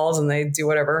stuff on the walls, and they do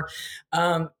whatever.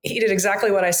 He did exactly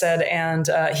what I said, and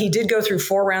he did go through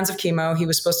 4 rounds of chemo. He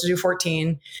was supposed to do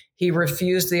 14. He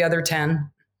refused the other 10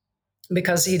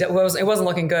 because it wasn't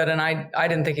looking good, and I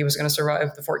didn't think he was going to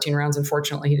survive the 14 rounds.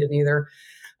 Unfortunately, he didn't either,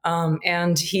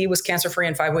 and he was cancer free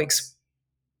in 5 weeks.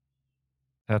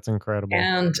 That's incredible.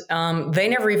 And they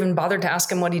never even bothered to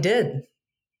ask him what he did.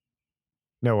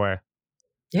 No way.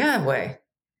 Yeah, way.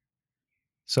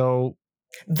 So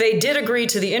they did agree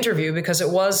to the interview because it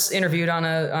was interviewed on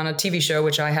a TV show,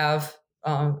 which I have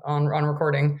on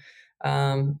recording.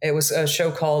 It was a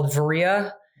show called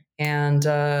Varia, and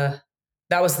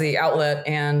that was the outlet,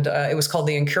 and it was called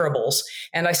The Incurables.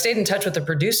 And I stayed in touch with the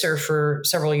producer for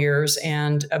several years.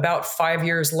 And about 5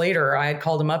 years later, I had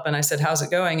called him up and I said, "How's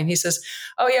it going?" And he says,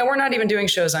 "Oh yeah, we're not even doing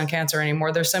shows on cancer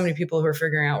anymore. There's so many people who are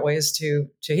figuring out ways to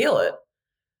heal it."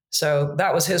 So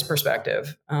that was his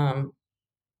perspective.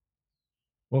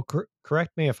 well,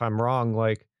 correct me if I'm wrong.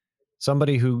 Like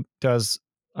somebody who does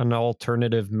an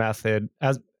alternative method,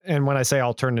 and when I say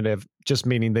alternative, just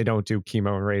meaning they don't do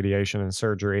chemo and radiation and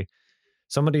surgery.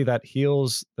 Somebody that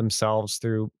heals themselves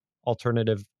through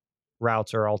alternative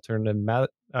routes or alternative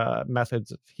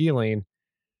methods of healing,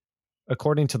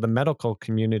 according to the medical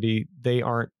community, they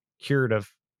aren't cured of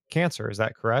cancer. Is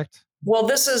that correct? Well,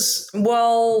 this is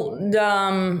well.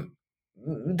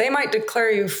 They might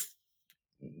declare you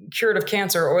cured of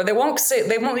cancer, or they won't say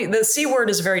they won't. The C word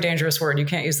is a very dangerous word. You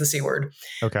can't use the C word.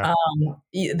 Okay.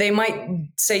 They might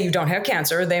say you don't have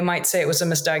cancer. They might say it was a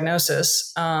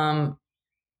misdiagnosis.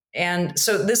 And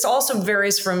so this also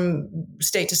varies from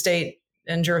state to state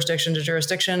and jurisdiction to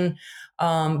jurisdiction.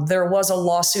 There was a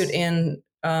lawsuit in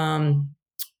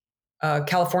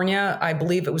California. I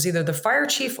believe it was either the fire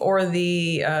chief or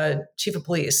the chief of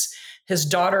police. His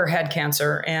daughter had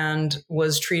cancer and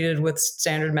was treated with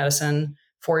standard medicine,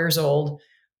 4 years old.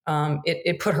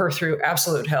 It put her through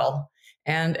absolute hell.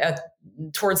 And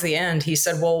towards the end, he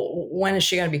said, "Well, when is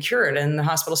she going to be cured?" And the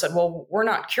hospital said, "Well, we're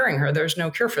not curing her. There's no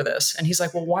cure for this." And he's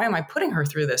like, "Well, why am I putting her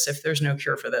through this if there's no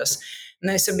cure for this?" And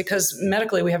they said, "Because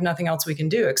medically, we have nothing else we can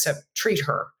do except treat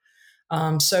her."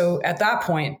 So at that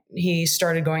point, he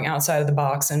started going outside of the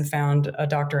box and found a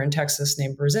doctor in Texas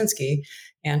named Brzezinski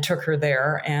and took her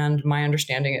there. And my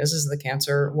understanding is the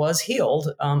cancer was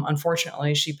healed.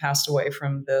 Unfortunately, she passed away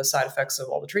from the side effects of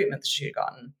all the treatment that she had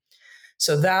gotten.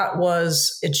 So that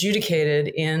was adjudicated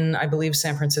in, I believe,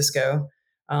 San Francisco,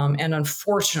 and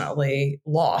unfortunately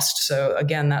lost. So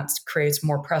again, that creates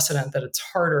more precedent that it's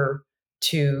harder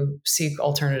to seek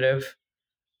alternative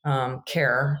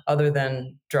care other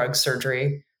than drug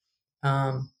surgery.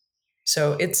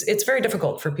 So it's very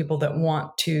difficult for people that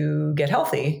want to get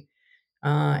healthy,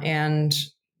 and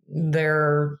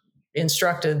they're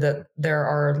instructed that there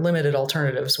are limited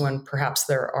alternatives when perhaps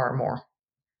there are more.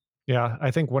 Yeah, I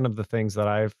think one of the things that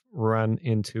I've run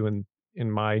into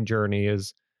in my journey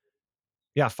is,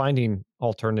 yeah, finding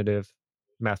alternative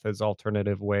methods,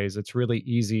 alternative ways. It's really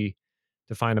easy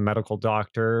to find a medical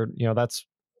doctor. That's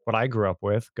what I grew up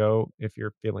with. Go if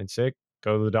you're feeling sick,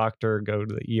 go to the doctor, go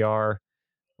to the ER,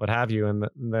 what have you, and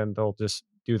then they'll just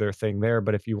do their thing there.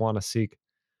 But if you want to seek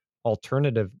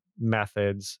alternative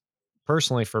methods,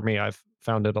 personally for me, I've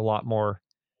found it a lot more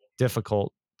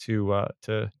difficult to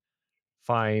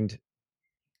find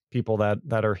people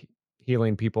that are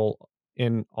healing people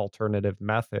in alternative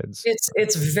methods.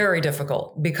 It's very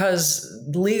difficult because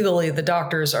legally the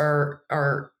doctors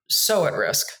are so at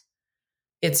risk.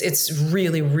 It's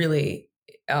really really,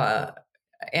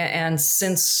 and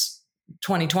since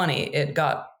 2020 it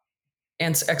got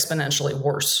exponentially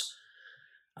worse,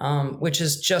 which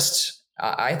is just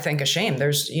I think a shame.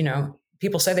 There's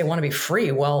people say they want to be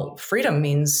free. Well, freedom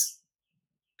means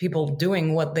people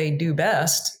doing what they do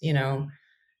best,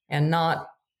 and not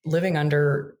living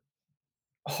under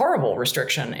horrible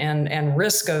restriction and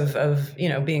risk of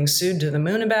being sued to the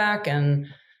moon and back. And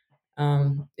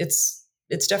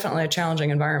it's definitely a challenging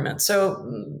environment. So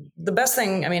the best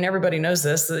thing, I mean, everybody knows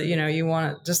this, that you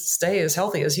want to just stay as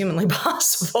healthy as humanly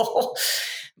possible.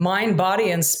 Mind, body,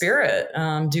 and spirit.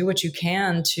 Do what you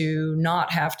can to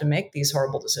not have to make these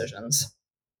horrible decisions.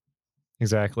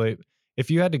 Exactly. If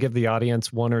you had to give the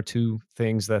audience one or two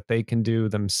things that they can do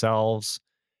themselves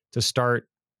to start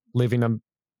living a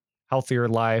healthier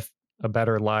life, a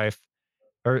better life,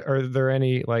 are there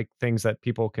any like things that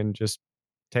people can just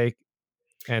take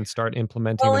and start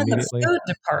implementing Well, in the immediately? food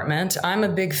department, I'm a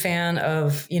big fan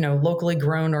of locally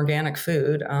grown organic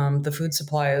food. The food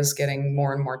supply is getting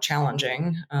more and more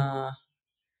challenging.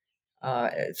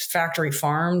 Factory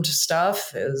farmed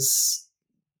stuff is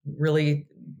really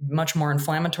much more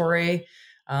inflammatory,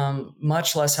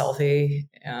 much less healthy.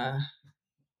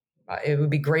 It would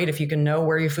be great if you can know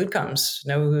where your food comes,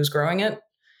 know who's growing it,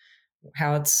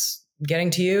 how it's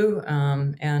getting to you,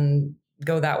 and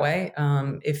go that way.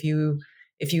 If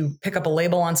you pick up a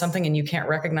label on something and you can't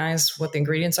recognize what the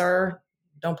ingredients are,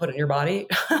 don't put it in your body.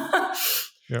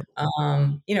 Yep.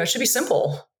 It should be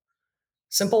simple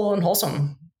and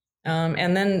wholesome.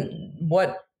 And then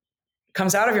what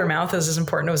comes out of your mouth is as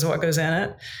important as what goes in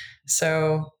it.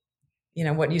 So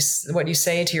what you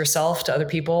say to yourself, to other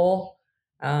people,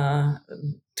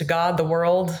 to God, the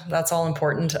world. That's all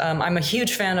important. I'm a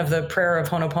huge fan of the prayer of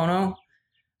Ho'oponopono.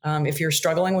 If you're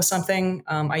struggling with something,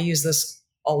 I use this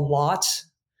a lot.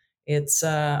 It's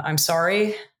I'm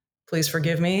sorry, please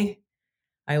forgive me,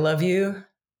 I love you,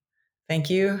 thank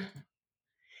you.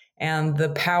 And the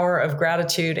power of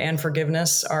gratitude and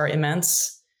forgiveness are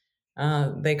immense.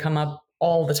 They come up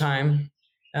all the time.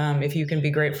 If you can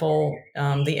be grateful,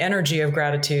 the energy of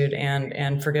gratitude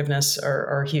and forgiveness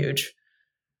are huge.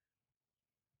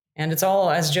 And it's all,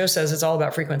 as Joe says, it's all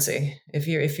about frequency.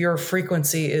 If your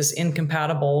frequency is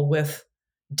incompatible with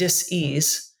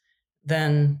dis-ease,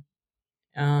 then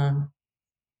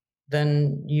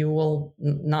you will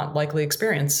not likely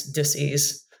experience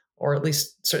dis-ease, or at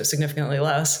least sort of significantly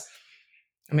less.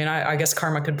 I mean, I guess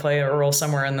karma could play a role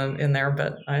somewhere in there,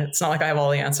 but it's not like I have all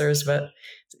the answers. But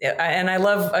and I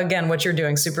love, again, what you're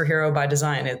doing, Superhero by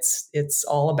Design. It's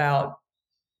all about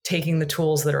taking the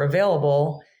tools that are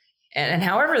available, and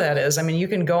however that is. I mean, you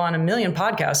can go on a million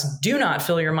podcasts. Do not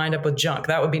fill your mind up with junk.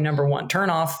 That would be number one. Turn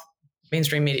off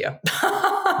mainstream media.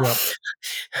 Yep.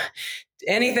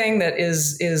 Anything that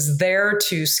is there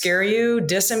to scare you,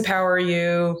 disempower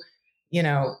you,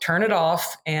 turn it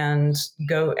off and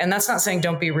go. And that's not saying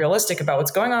don't be realistic about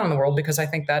what's going on in the world, because I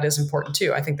think that is important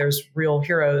too. I think there's real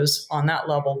heroes on that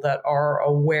level that are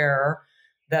aware,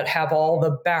 that have all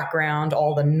the background,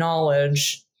 all the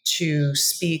knowledge to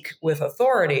speak with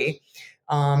authority.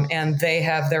 And they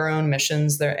have their own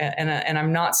missions there. And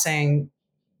I'm not saying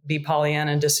be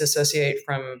Pollyanna and disassociate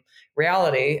from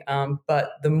reality.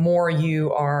 But the more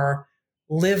you are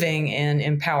living in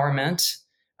empowerment,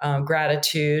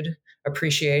 gratitude,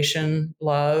 appreciation,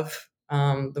 love,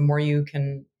 the more you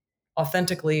can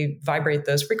authentically vibrate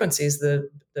those frequencies, the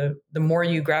more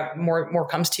you grab, more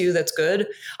comes to you that's good.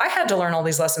 I had to learn all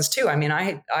these lessons too. I mean,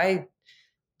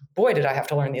 boy, did I have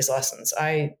to learn these lessons.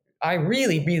 I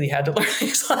really, really had to learn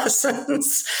these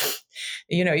lessons.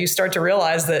 You start to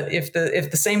realize that if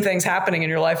the same thing's happening in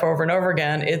your life over and over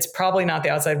again, it's probably not the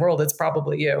outside world. It's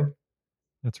probably you.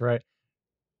 That's right.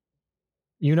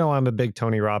 I'm a big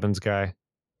Tony Robbins guy.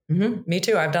 Mm-hmm. Me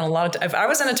too. I've done a lot of. I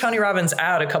was in a Tony Robbins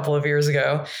ad a couple of years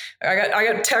ago. I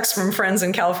got texts from friends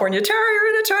in California. Tara, you're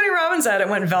in a Tony Robbins ad. It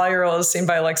went viral. It was seen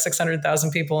by like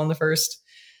 600,000 people in the first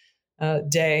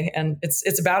day, and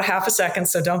it's about half a second.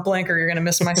 So don't blink, or you're going to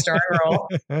miss my starring role.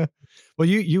 Well,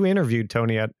 you interviewed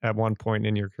Tony at one point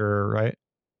in your career, right?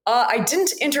 I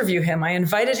didn't interview him. I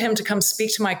invited him to come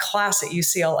speak to my class at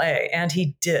UCLA, and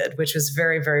he did, which was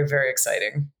very, very, very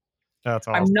exciting. That's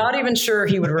awesome. I'm not even sure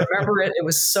he would remember it. It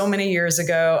was so many years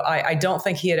ago. I don't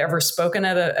think he had ever spoken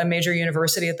at a major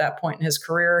university at that point in his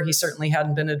career. He certainly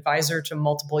hadn't been advisor to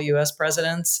multiple U.S.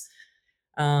 presidents.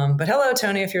 But hello,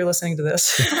 Tony, if you're listening to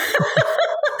this.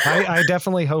 I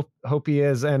definitely hope he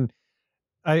is. And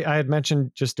I had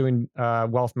mentioned just doing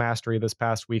Wealth Mastery this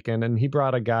past weekend, and he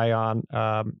brought a guy on,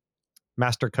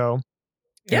 Master Co.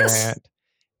 Yes.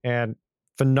 And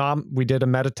we did a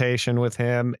meditation with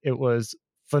him. It was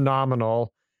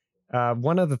phenomenal.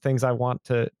 One of the things I want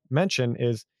to mention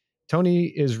is Tony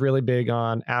is really big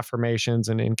on affirmations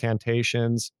and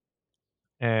incantations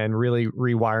and really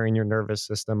rewiring your nervous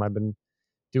system. I've been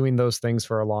doing those things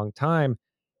for a long time.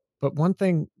 But one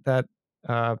thing that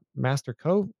Master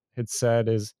Co had said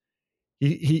is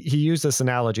he used this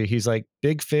analogy. He's like,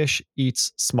 big fish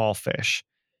eats small fish.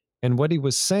 And what he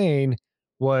was saying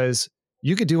was,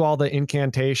 you could do all the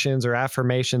incantations or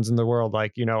affirmations in the world,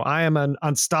 like, I am an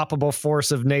unstoppable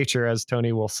force of nature, as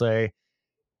Tony will say.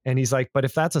 And he's like, but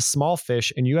if that's a small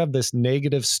fish and you have this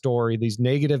negative story, these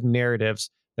negative narratives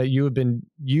that you have been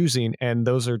using, and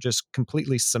those are just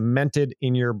completely cemented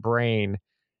in your brain,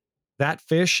 that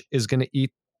fish is going to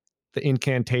eat the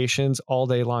incantations all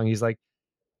day long. He's like,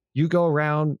 you go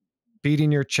around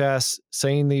beating your chest,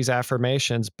 saying these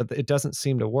affirmations, but it doesn't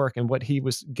seem to work. And what he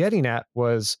was getting at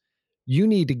was, you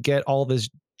need to get all this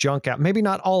junk out. Maybe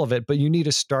not all of it, but you need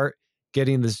to start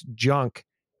getting this junk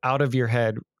out of your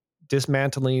head,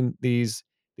 dismantling these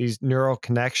neural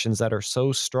connections that are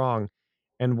so strong.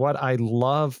 And what I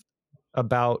love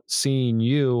about seeing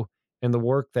you and the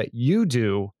work that you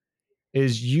do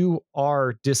is you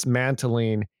are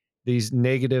dismantling these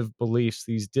negative beliefs,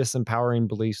 these disempowering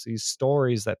beliefs, these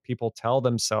stories that people tell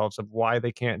themselves of why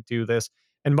they can't do this.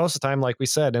 And most of the time, like we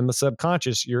said, in the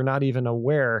subconscious, you're not even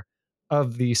aware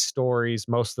of these stories,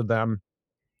 most of them,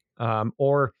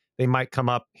 or they might come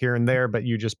up here and there, but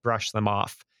you just brush them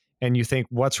off. And you think,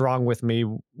 what's wrong with me?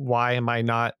 Why am I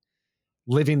not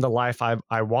living the life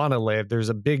I want to live? There's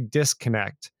a big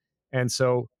disconnect. And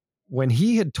so when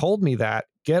he had told me that,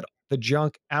 get the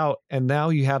junk out, and now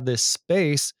you have this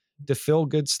space to fill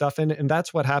good stuff in. And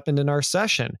that's what happened in our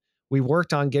session. We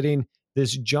worked on getting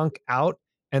this junk out,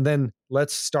 and then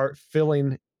let's start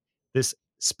filling this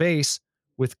space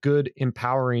with good,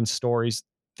 empowering stories.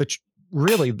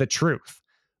 Really the truth.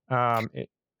 As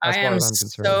I far am as I'm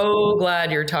concerned. so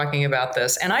glad you're talking about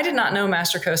this. And I did not know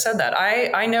Master Co said that.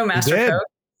 I know He Master Co. did.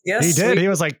 He Yes, did. He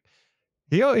was like,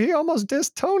 he almost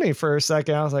dissed Tony for a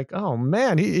second. I was like, oh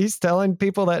man, he's telling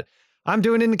people that I'm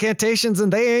doing incantations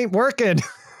and they ain't working.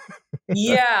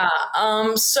 yeah.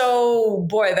 So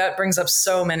boy, that brings up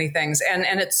so many things, and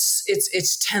it's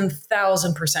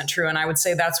 10,000% true. And I would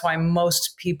say that's why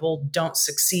most people don't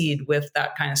succeed with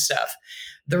that kind of stuff.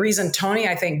 The reason Tony,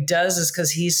 I think, does is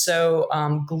because he's so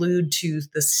glued to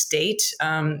the state.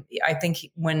 I think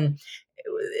when,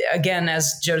 again,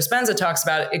 as Joe Dispenza talks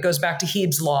about, it goes back to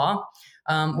Hebe's law,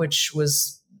 which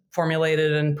was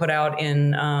formulated and put out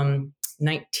in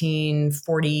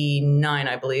 1949,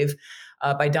 I believe.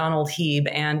 By Donald Hebe,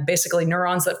 and basically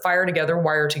neurons that fire together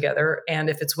wire together. And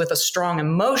if it's with a strong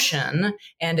emotion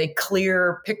and a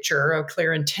clear picture, a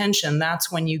clear intention,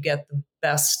 that's when you get the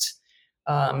best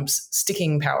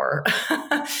sticking power.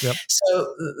 Yep.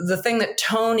 So the thing that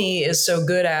Tony is so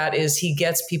good at is he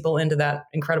gets people into that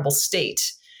incredible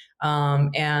state.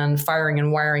 And firing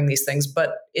and wiring these things.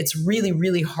 But it's really,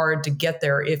 really hard to get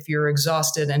there if you're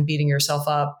exhausted and beating yourself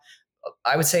up.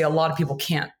 I would say a lot of people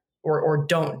can't or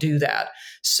don't do that.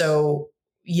 So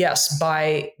yes,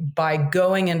 by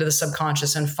going into the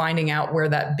subconscious and finding out what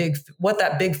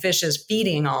that big fish is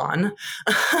feeding on,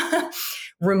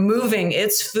 removing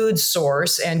its food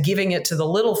source and giving it to the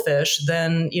little fish,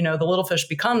 then the little fish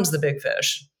becomes the big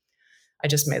fish. I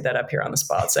just made that up here on the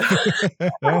spot. So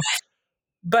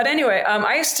but anyway,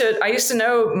 I used to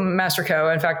know Master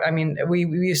Co. In fact, I mean, we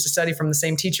used to study from the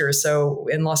same teachers. So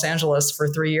in Los Angeles for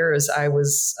 3 years, I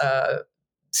was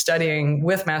studying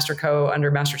with Master Co. under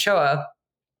Master Choa.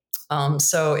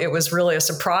 So it was really a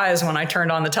surprise when I turned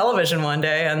on the television one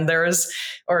day and there was,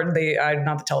 not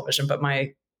the television, but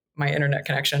my internet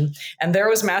connection. And there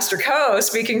was Master Co.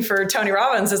 speaking for Tony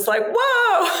Robbins. It's like,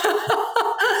 whoa,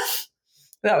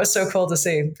 that was so cool to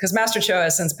see, because Master Choa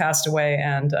has since passed away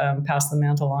and passed the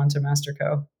mantle on to Master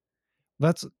Co.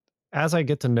 As I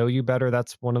get to know you better,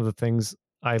 that's one of the things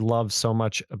I love so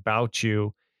much about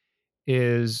you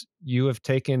is you have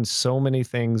taken so many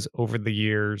things over the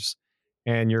years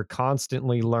and you're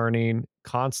constantly learning,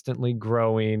 constantly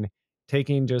growing,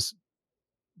 taking just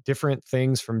different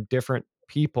things from different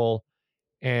people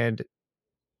and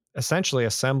essentially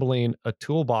assembling a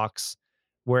toolbox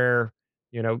where,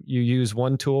 you use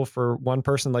one tool for one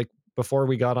person. Like before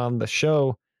we got on the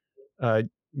show,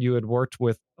 you had worked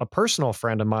with a personal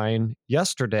friend of mine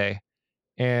yesterday,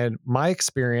 and my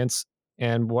experience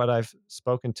and what I've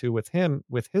spoken to with him,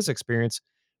 with his experience,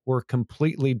 were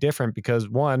completely different because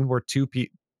one, we're two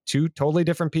totally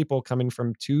different people coming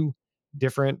from two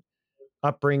different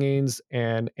upbringings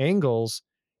and angles.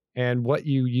 And what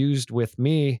you used with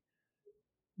me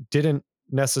didn't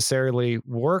necessarily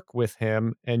work with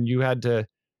him. And you had to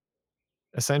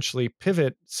essentially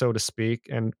pivot, so to speak,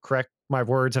 and correct my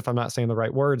words if I'm not saying the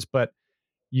right words, but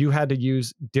you had to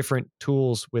use different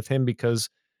tools with him because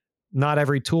not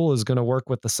every tool is going to work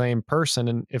with the same person.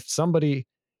 And if somebody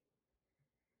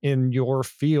in your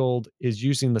field is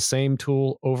using the same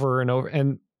tool over and over,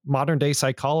 and modern day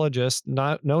psychologists,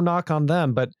 no knock on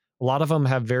them, but a lot of them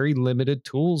have very limited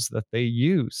tools that they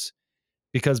use.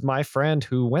 Because my friend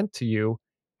who went to you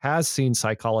has seen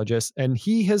psychologists, and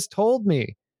he has told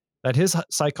me that his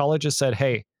psychologist said,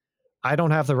 hey, I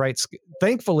don't have the right.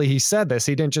 Thankfully, he said this.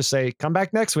 He didn't just say, come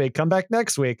back next week, come back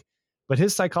next week. But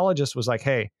his psychologist was like,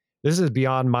 hey, this is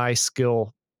beyond my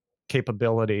skill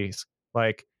capabilities.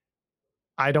 Like,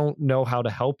 I don't know how to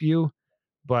help you,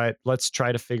 but let's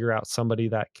try to figure out somebody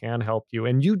that can help you.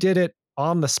 And you did it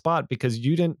on the spot because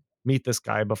you didn't meet this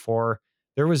guy before.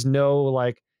 There was no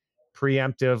like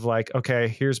preemptive, like, okay,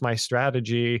 here's my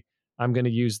strategy. I'm going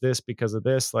to use this because of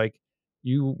this. Like,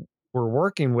 you were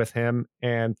working with him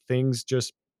and things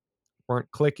just weren't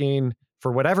clicking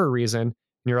for whatever reason. And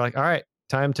you're like, all right,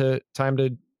 time to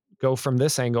go from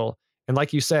this angle. And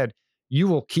like you said, you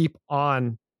will keep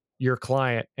on your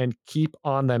client and keep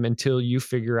on them until you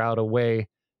figure out a way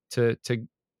to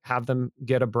have them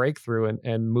get a breakthrough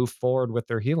and move forward with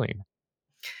their healing.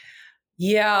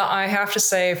 Yeah, I have to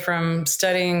say, from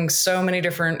studying so many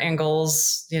different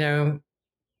angles,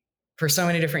 for so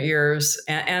many different years,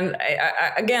 and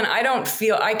again,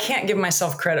 I can't give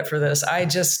myself credit for this.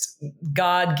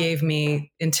 God gave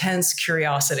me intense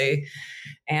curiosity,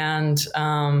 and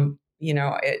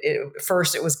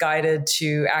first it was guided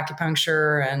to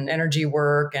acupuncture and energy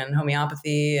work and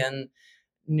homeopathy, and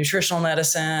nutritional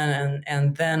medicine.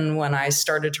 And then when I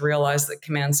started to realize that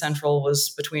Command Central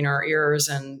was between our ears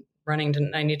and running to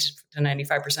 90 to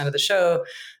 95% of the show,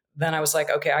 then I was like,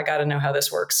 okay, I got to know how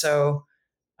this works. So,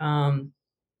 I'm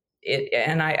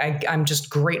just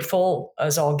grateful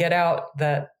as all get out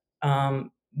that,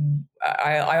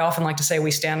 I often like to say we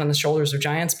stand on the shoulders of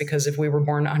giants, because if we were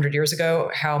born 100 years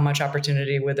ago, how much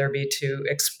opportunity would there be to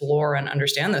explore and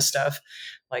understand this stuff?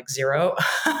 Like zero.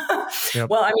 Yep.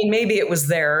 Well, I mean, maybe it was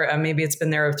there. Maybe it's been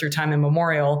there through time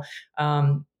immemorial.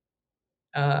 If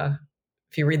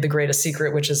you read The Greatest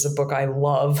Secret, which is a book I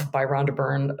love by Rhonda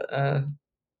Byrne,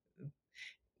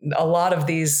 a lot of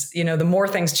these, the more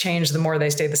things change, the more they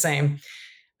stay the same.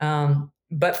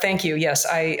 But thank you. Yes,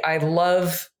 I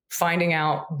love finding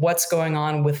out what's going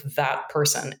on with that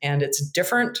person, and it's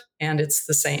different and it's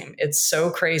the same. It's so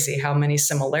crazy how many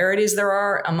similarities there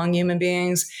are among human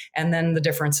beings and then the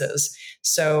differences.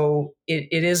 So it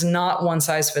is not one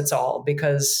size fits all,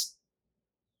 because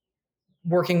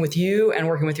working with you and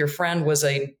working with your friend was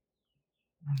a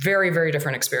very, very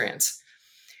different experience.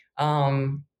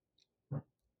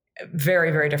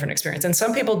 Very, very different experience. And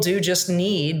some people do just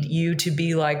need you to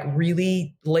be like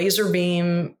really laser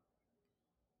beam,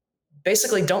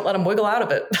 basically don't let them wiggle out of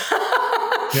it.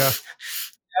 Yeah.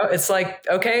 It's like,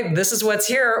 okay, this is what's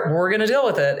here. We're going to deal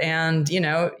with it. And,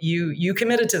 you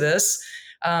committed to this.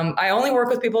 I only work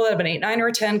with people that have an 8, 9, or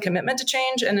 10 commitment to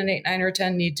change and an 8, 9, or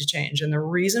 10 need to change. And the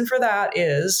reason for that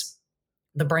is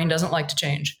the brain doesn't like to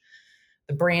change.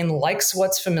 The brain likes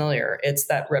what's familiar. It's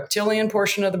that reptilian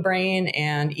portion of the brain.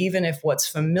 And even if what's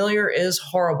familiar is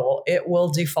horrible, it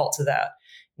will default to that.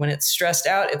 When it's stressed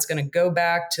out, it's going to go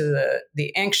back to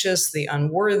the anxious, the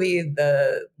unworthy,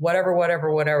 the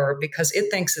whatever, because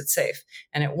it thinks it's safe.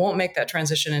 And it won't make that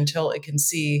transition until it can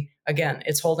see, again,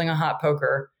 it's holding a hot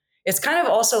poker. It's kind of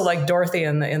also like Dorothy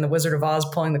in the Wizard of Oz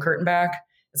pulling the curtain back.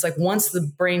 It's like once the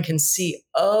brain can see,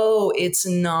 oh, it's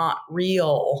not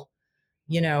real.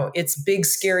 It's big,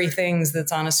 scary things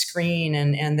that's on a screen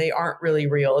and they aren't really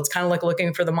real. It's kind of like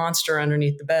looking for the monster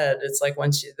underneath the bed. It's like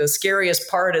the scariest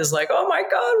part is like, oh my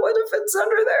God, what if it's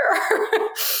under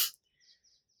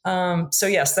there? So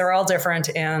yes, they're all different,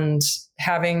 and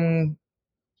having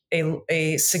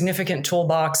a significant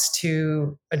toolbox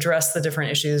to address the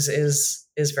different issues is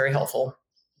very helpful.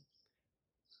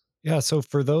 Yeah. So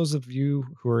for those of you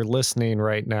who are listening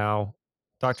right now,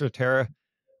 Dr. Tara,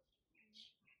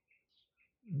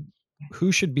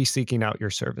 who should be seeking out your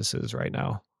services right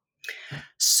now?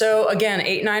 So again,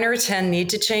 8, 9, or 10 need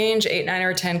to change. 8, 9,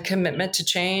 or 10 commitment to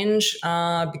change,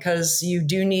 because you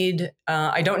do need.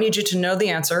 I don't need you to know the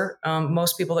answer.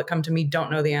 Most people that come to me don't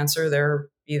know the answer. They're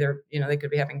either they could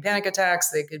be having panic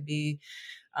attacks. They could be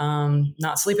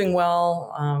not sleeping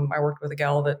well. I worked with a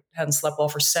gal that hadn't slept well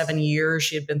for 7 years.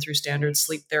 She had been through standard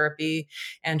sleep therapy.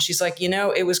 And she's like,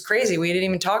 it was crazy. We didn't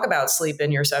even talk about sleep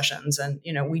in your sessions. And,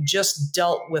 we just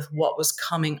dealt with what was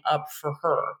coming up for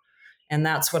her. And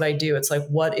that's what I do. It's like,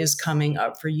 what is coming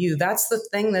up for you? That's the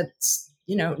thing that's,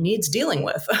 needs dealing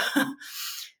with.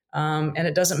 And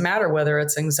it doesn't matter whether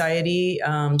it's anxiety,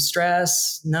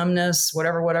 stress, numbness,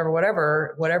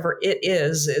 whatever it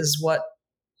is what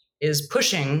is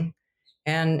pushing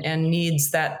and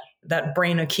needs that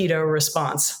brain aikido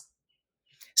response.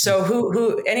 So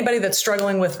who anybody that's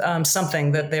struggling with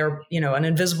something that they're, an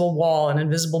invisible wall, an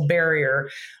invisible barrier.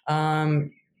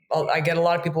 I get a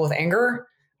lot of people with anger.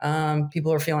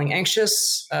 People are feeling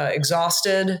anxious,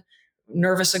 exhausted,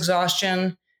 nervous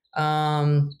exhaustion.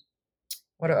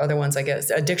 What are other ones I get?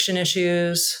 Addiction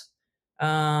issues.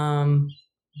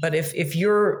 But if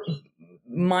your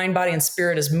mind, body, and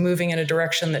spirit is moving in a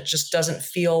direction that just doesn't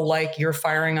feel like you're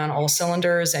firing on all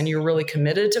cylinders and you're really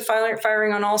committed to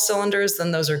firing on all cylinders,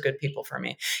 then those are good people for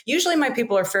me. Usually my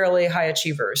people are fairly high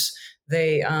achievers.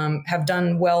 They have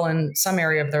done well in some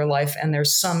area of their life, and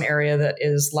there's some area that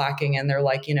is lacking, and they're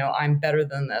like, I'm better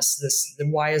than this.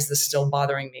 Why is this still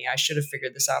bothering me? I should have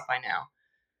figured this out by now.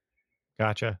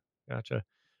 Gotcha.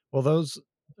 Well, those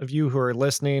of you who are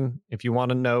listening, if you want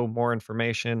to know more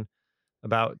information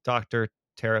about Dr.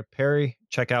 Tara Perry,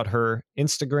 check out her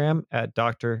Instagram at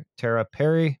Dr. Tara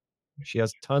Perry. She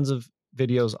has tons of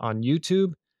videos on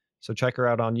YouTube. So check her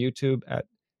out on YouTube at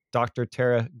Dr.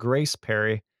 Tara Grace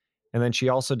Perry. And then she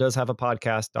also does have a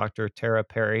podcast, Dr. Tara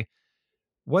Perry.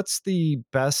 What's the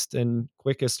best and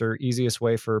quickest or easiest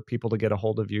way for people to get a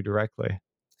hold of you directly?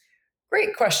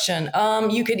 Great question.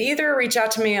 You could either reach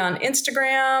out to me on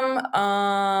Instagram.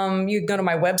 You can go to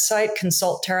my website,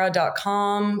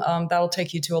 consultterra.com. That'll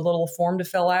take you to a little form to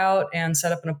fill out and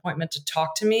set up an appointment to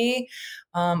talk to me.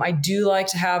 I do like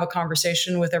to have a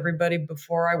conversation with everybody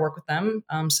before I work with them,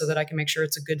 so that I can make sure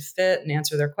it's a good fit and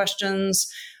answer their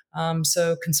questions.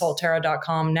 So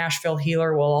consultterra.com. Nashville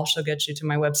Healer will also get you to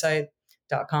my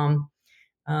website.com.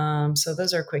 So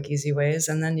those are quick, easy ways.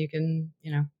 And then you can,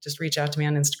 just reach out to me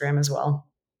on Instagram as well.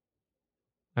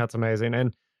 That's amazing.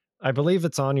 And I believe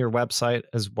it's on your website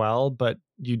as well, but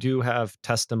you do have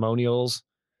testimonials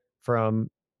from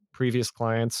previous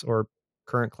clients or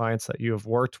current clients that you have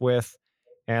worked with.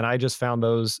 And I just found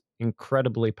those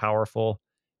incredibly powerful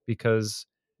because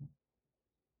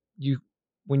you,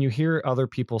 when you hear other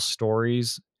people's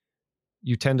stories,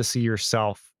 you tend to see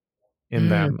yourself in Mm,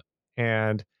 them.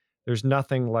 And there's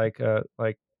nothing like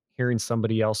hearing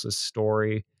somebody else's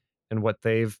story and what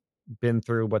they've been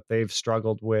through, what they've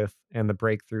struggled with, and the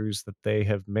breakthroughs that they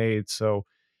have made. So,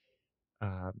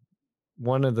 uh,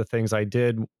 one of the things I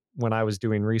did when I was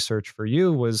doing research for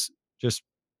you was just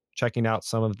checking out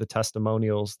some of the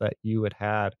testimonials that you had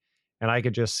had, and I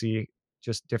could just see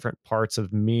just different parts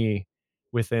of me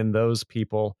within those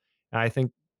people. And I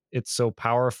think it's so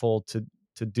powerful to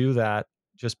do that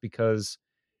just because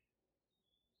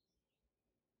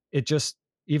it just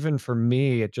even for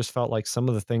me, it just felt like some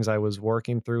of the things I was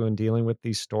working through and dealing with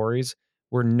these stories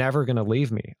were never gonna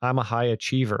leave me. I'm a high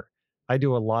achiever. I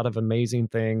do a lot of amazing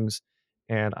things,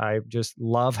 and I just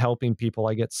love helping people.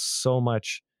 I get so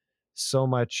much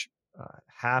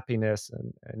happiness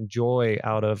and joy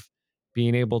out of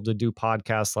being able to do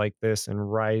podcasts like this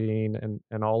and writing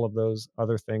and all of those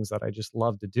other things that I just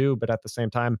love to do, but at the same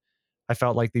time, I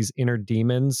felt like these inner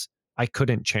demons I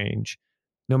couldn't change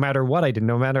no matter what I did,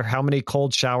 no matter how many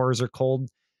cold showers or cold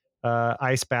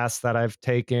ice baths that I've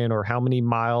taken, or how many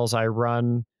miles I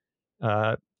run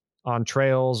uh, on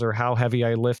trails, or how heavy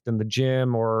I lift in the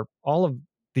gym, or all of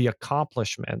the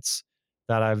accomplishments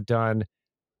that I've done.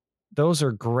 Those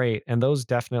are great, and those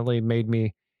definitely made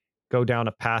me go down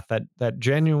a path that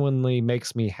genuinely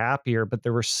makes me happier. But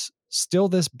there was still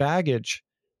this baggage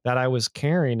that I was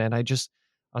carrying, and I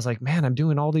was like, man, I'm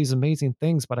doing all these amazing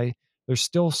things, but I there's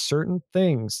still certain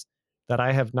things that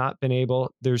I have not been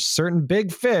able. There's certain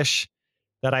big fish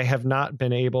that I have not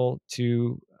been able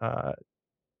to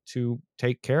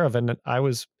take care of, and I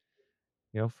was,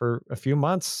 for a few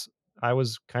months, I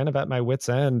was kind of at my wit's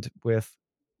end with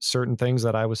certain things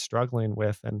that I was struggling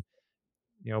with, and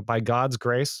by God's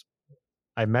grace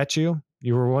I met you.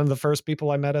 You were one of the first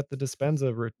people I met at the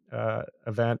Dispenza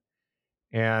event,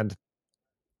 and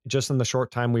just in the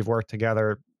short time we've worked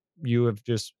together, you have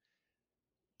just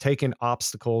taken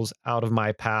obstacles out of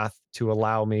my path to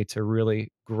allow me to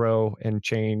really grow and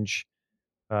change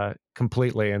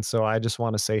completely. And so I just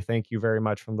want to say thank you very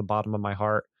much from the bottom of my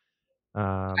heart. I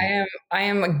Um, am I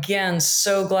am again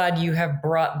so glad you have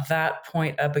brought that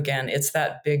point up again. It's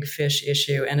that big fish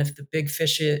issue. And if the big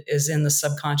fish is in the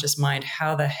subconscious mind,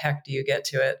 how the heck do you get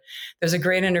to it? There's a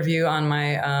great interview on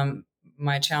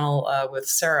my channel with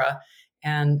Sarah.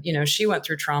 And she went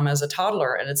through trauma as a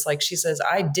toddler. And it's like she says,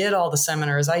 I did all the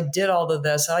seminars, I did all of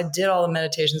this, I did all the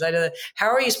meditations, I did it. How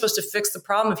are you supposed to fix the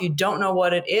problem if you don't know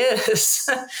what it is?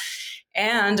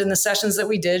 And in the sessions that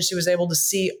we did, she was able to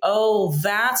see, oh,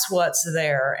 that's what's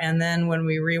there. And then when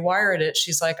we rewired it,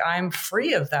 she's like, I'm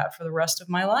free of that for the rest of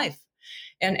my life.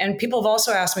 And people have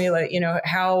also asked me, like,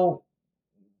 how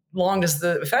long does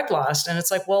the effect last? And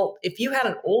it's like, well, if you had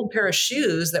an old pair of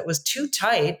shoes that was too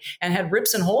tight and had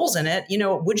rips and holes in it,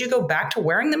 would you go back to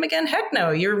wearing them again? Heck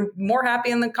no. You're more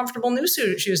happy in the comfortable new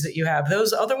shoes that you have.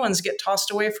 Those other ones get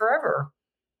tossed away forever.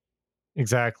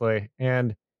 exactly.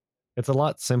 And it's a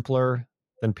lot simpler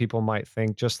than people might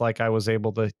think. Just like I was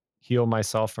able to heal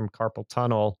myself from carpal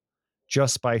tunnel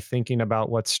just by thinking about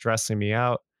what's stressing me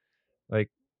out. Like,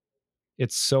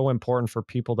 it's so important for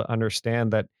people to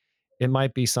understand that it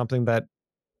might be something that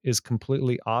is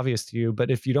completely obvious to you,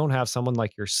 but if you don't have someone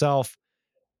like yourself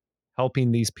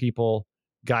helping these people,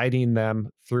 guiding them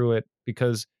through it,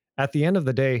 because at the end of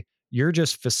the day, you're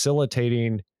just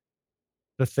facilitating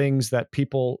the things that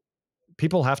people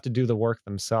have to do the work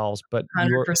themselves, but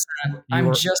you're 100%. I'm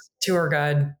you're just a tour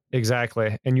guide.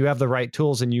 exactly, and you have the right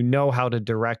tools and you know how to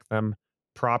direct them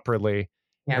properly.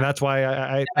 And Yeah. that's why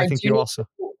I I think do you need also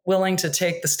people willing to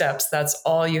take the steps. That's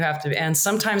all you have to. And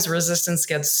sometimes resistance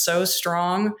gets so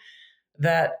strong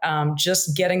that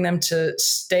just getting them to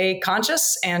stay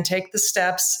conscious and take the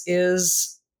steps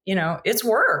is, it's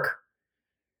work.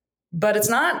 But it's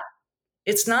not.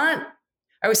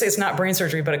 I always say it's not brain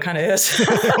surgery, but it kind of is.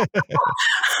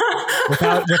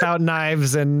 without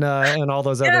knives and all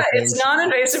those other things. It's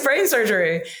non-invasive brain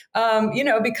surgery.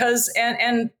 Because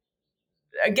and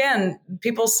again,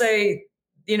 people say,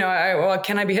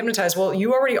 can I be hypnotized? Well,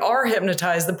 you already are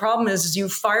hypnotized. The problem is you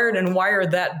fired and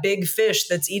wired that big fish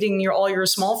that's eating all your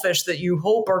small fish that you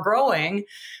hope are growing.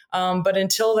 But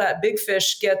until that big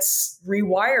fish gets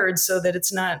rewired so that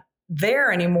it's not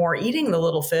there anymore eating the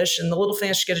little fish and the little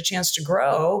fish get a chance to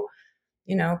grow,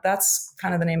 that's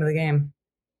kind of the name of the game.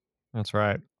 That's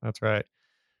right. That's right.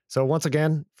 So once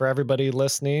again, for everybody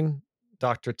listening,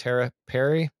 Dr. Tara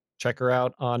Perry, check her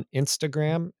out on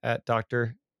Instagram at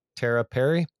Dr. Tara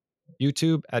Perry,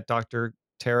 YouTube at Dr.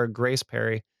 Tara Grace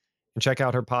Perry, and check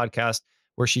out her podcast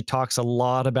where she talks a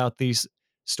lot about these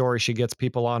stories. She gets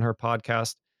people on her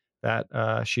podcast that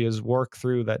she has worked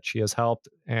through, that she has helped,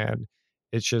 and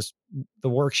it's just the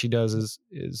work she does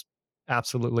is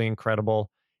absolutely incredible.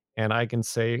 And I can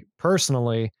say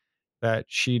personally that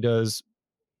she does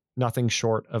nothing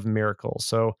short of miracles.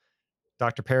 So,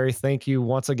 Dr. Perry, thank you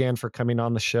once again for coming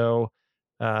on the show.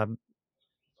 Um,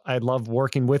 I love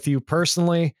working with you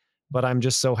personally, but I'm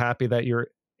just so happy that you're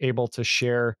able to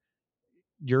share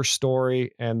your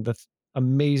story and the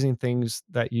amazing things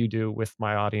that you do with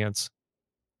my audience.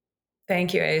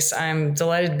 Thank you, Ace. I'm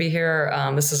delighted to be here.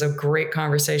 This is a great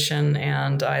conversation,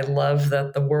 and I love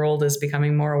that the world is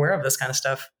becoming more aware of this kind of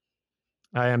stuff.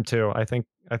 I am too. I think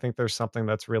there's something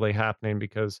that's really happening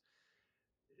because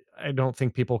I don't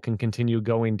think people can continue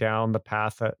going down the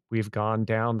path that we've gone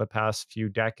down the past few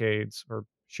decades or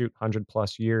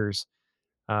 100+ years,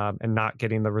 and not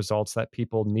getting the results that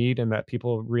people need and that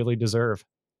people really deserve.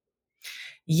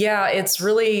 Yeah, it's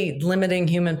really limiting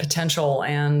human potential,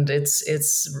 and it's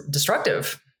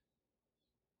destructive.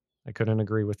 I couldn't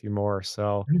agree with you more.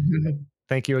 So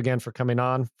thank you again for coming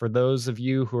on. For those of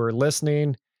you who are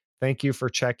listening, thank you for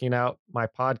checking out my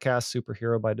podcast,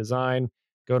 Superhero by Design.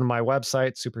 Go to my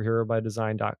website,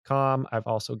 superherobydesign.com. I've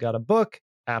also got a book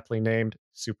aptly named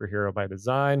Superhero by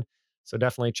Design. So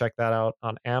definitely check that out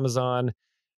on Amazon.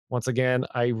 Once again,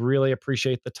 I really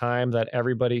appreciate the time that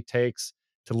everybody takes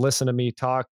to listen to me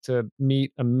talk, to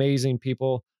meet amazing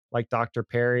people like Dr.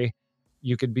 Perry.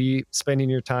 You could be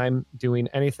spending your time doing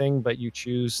anything, but you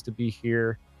choose to be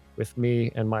here with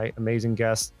me and my amazing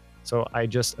guests. So I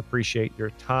just appreciate your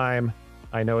time.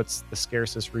 I know it's the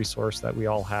scarcest resource that we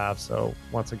all have. So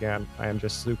once again, I am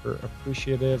just super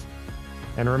appreciative.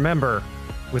 And remember,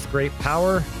 with great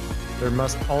power, there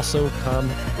must also come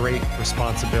great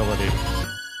responsibility.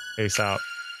 Peace out.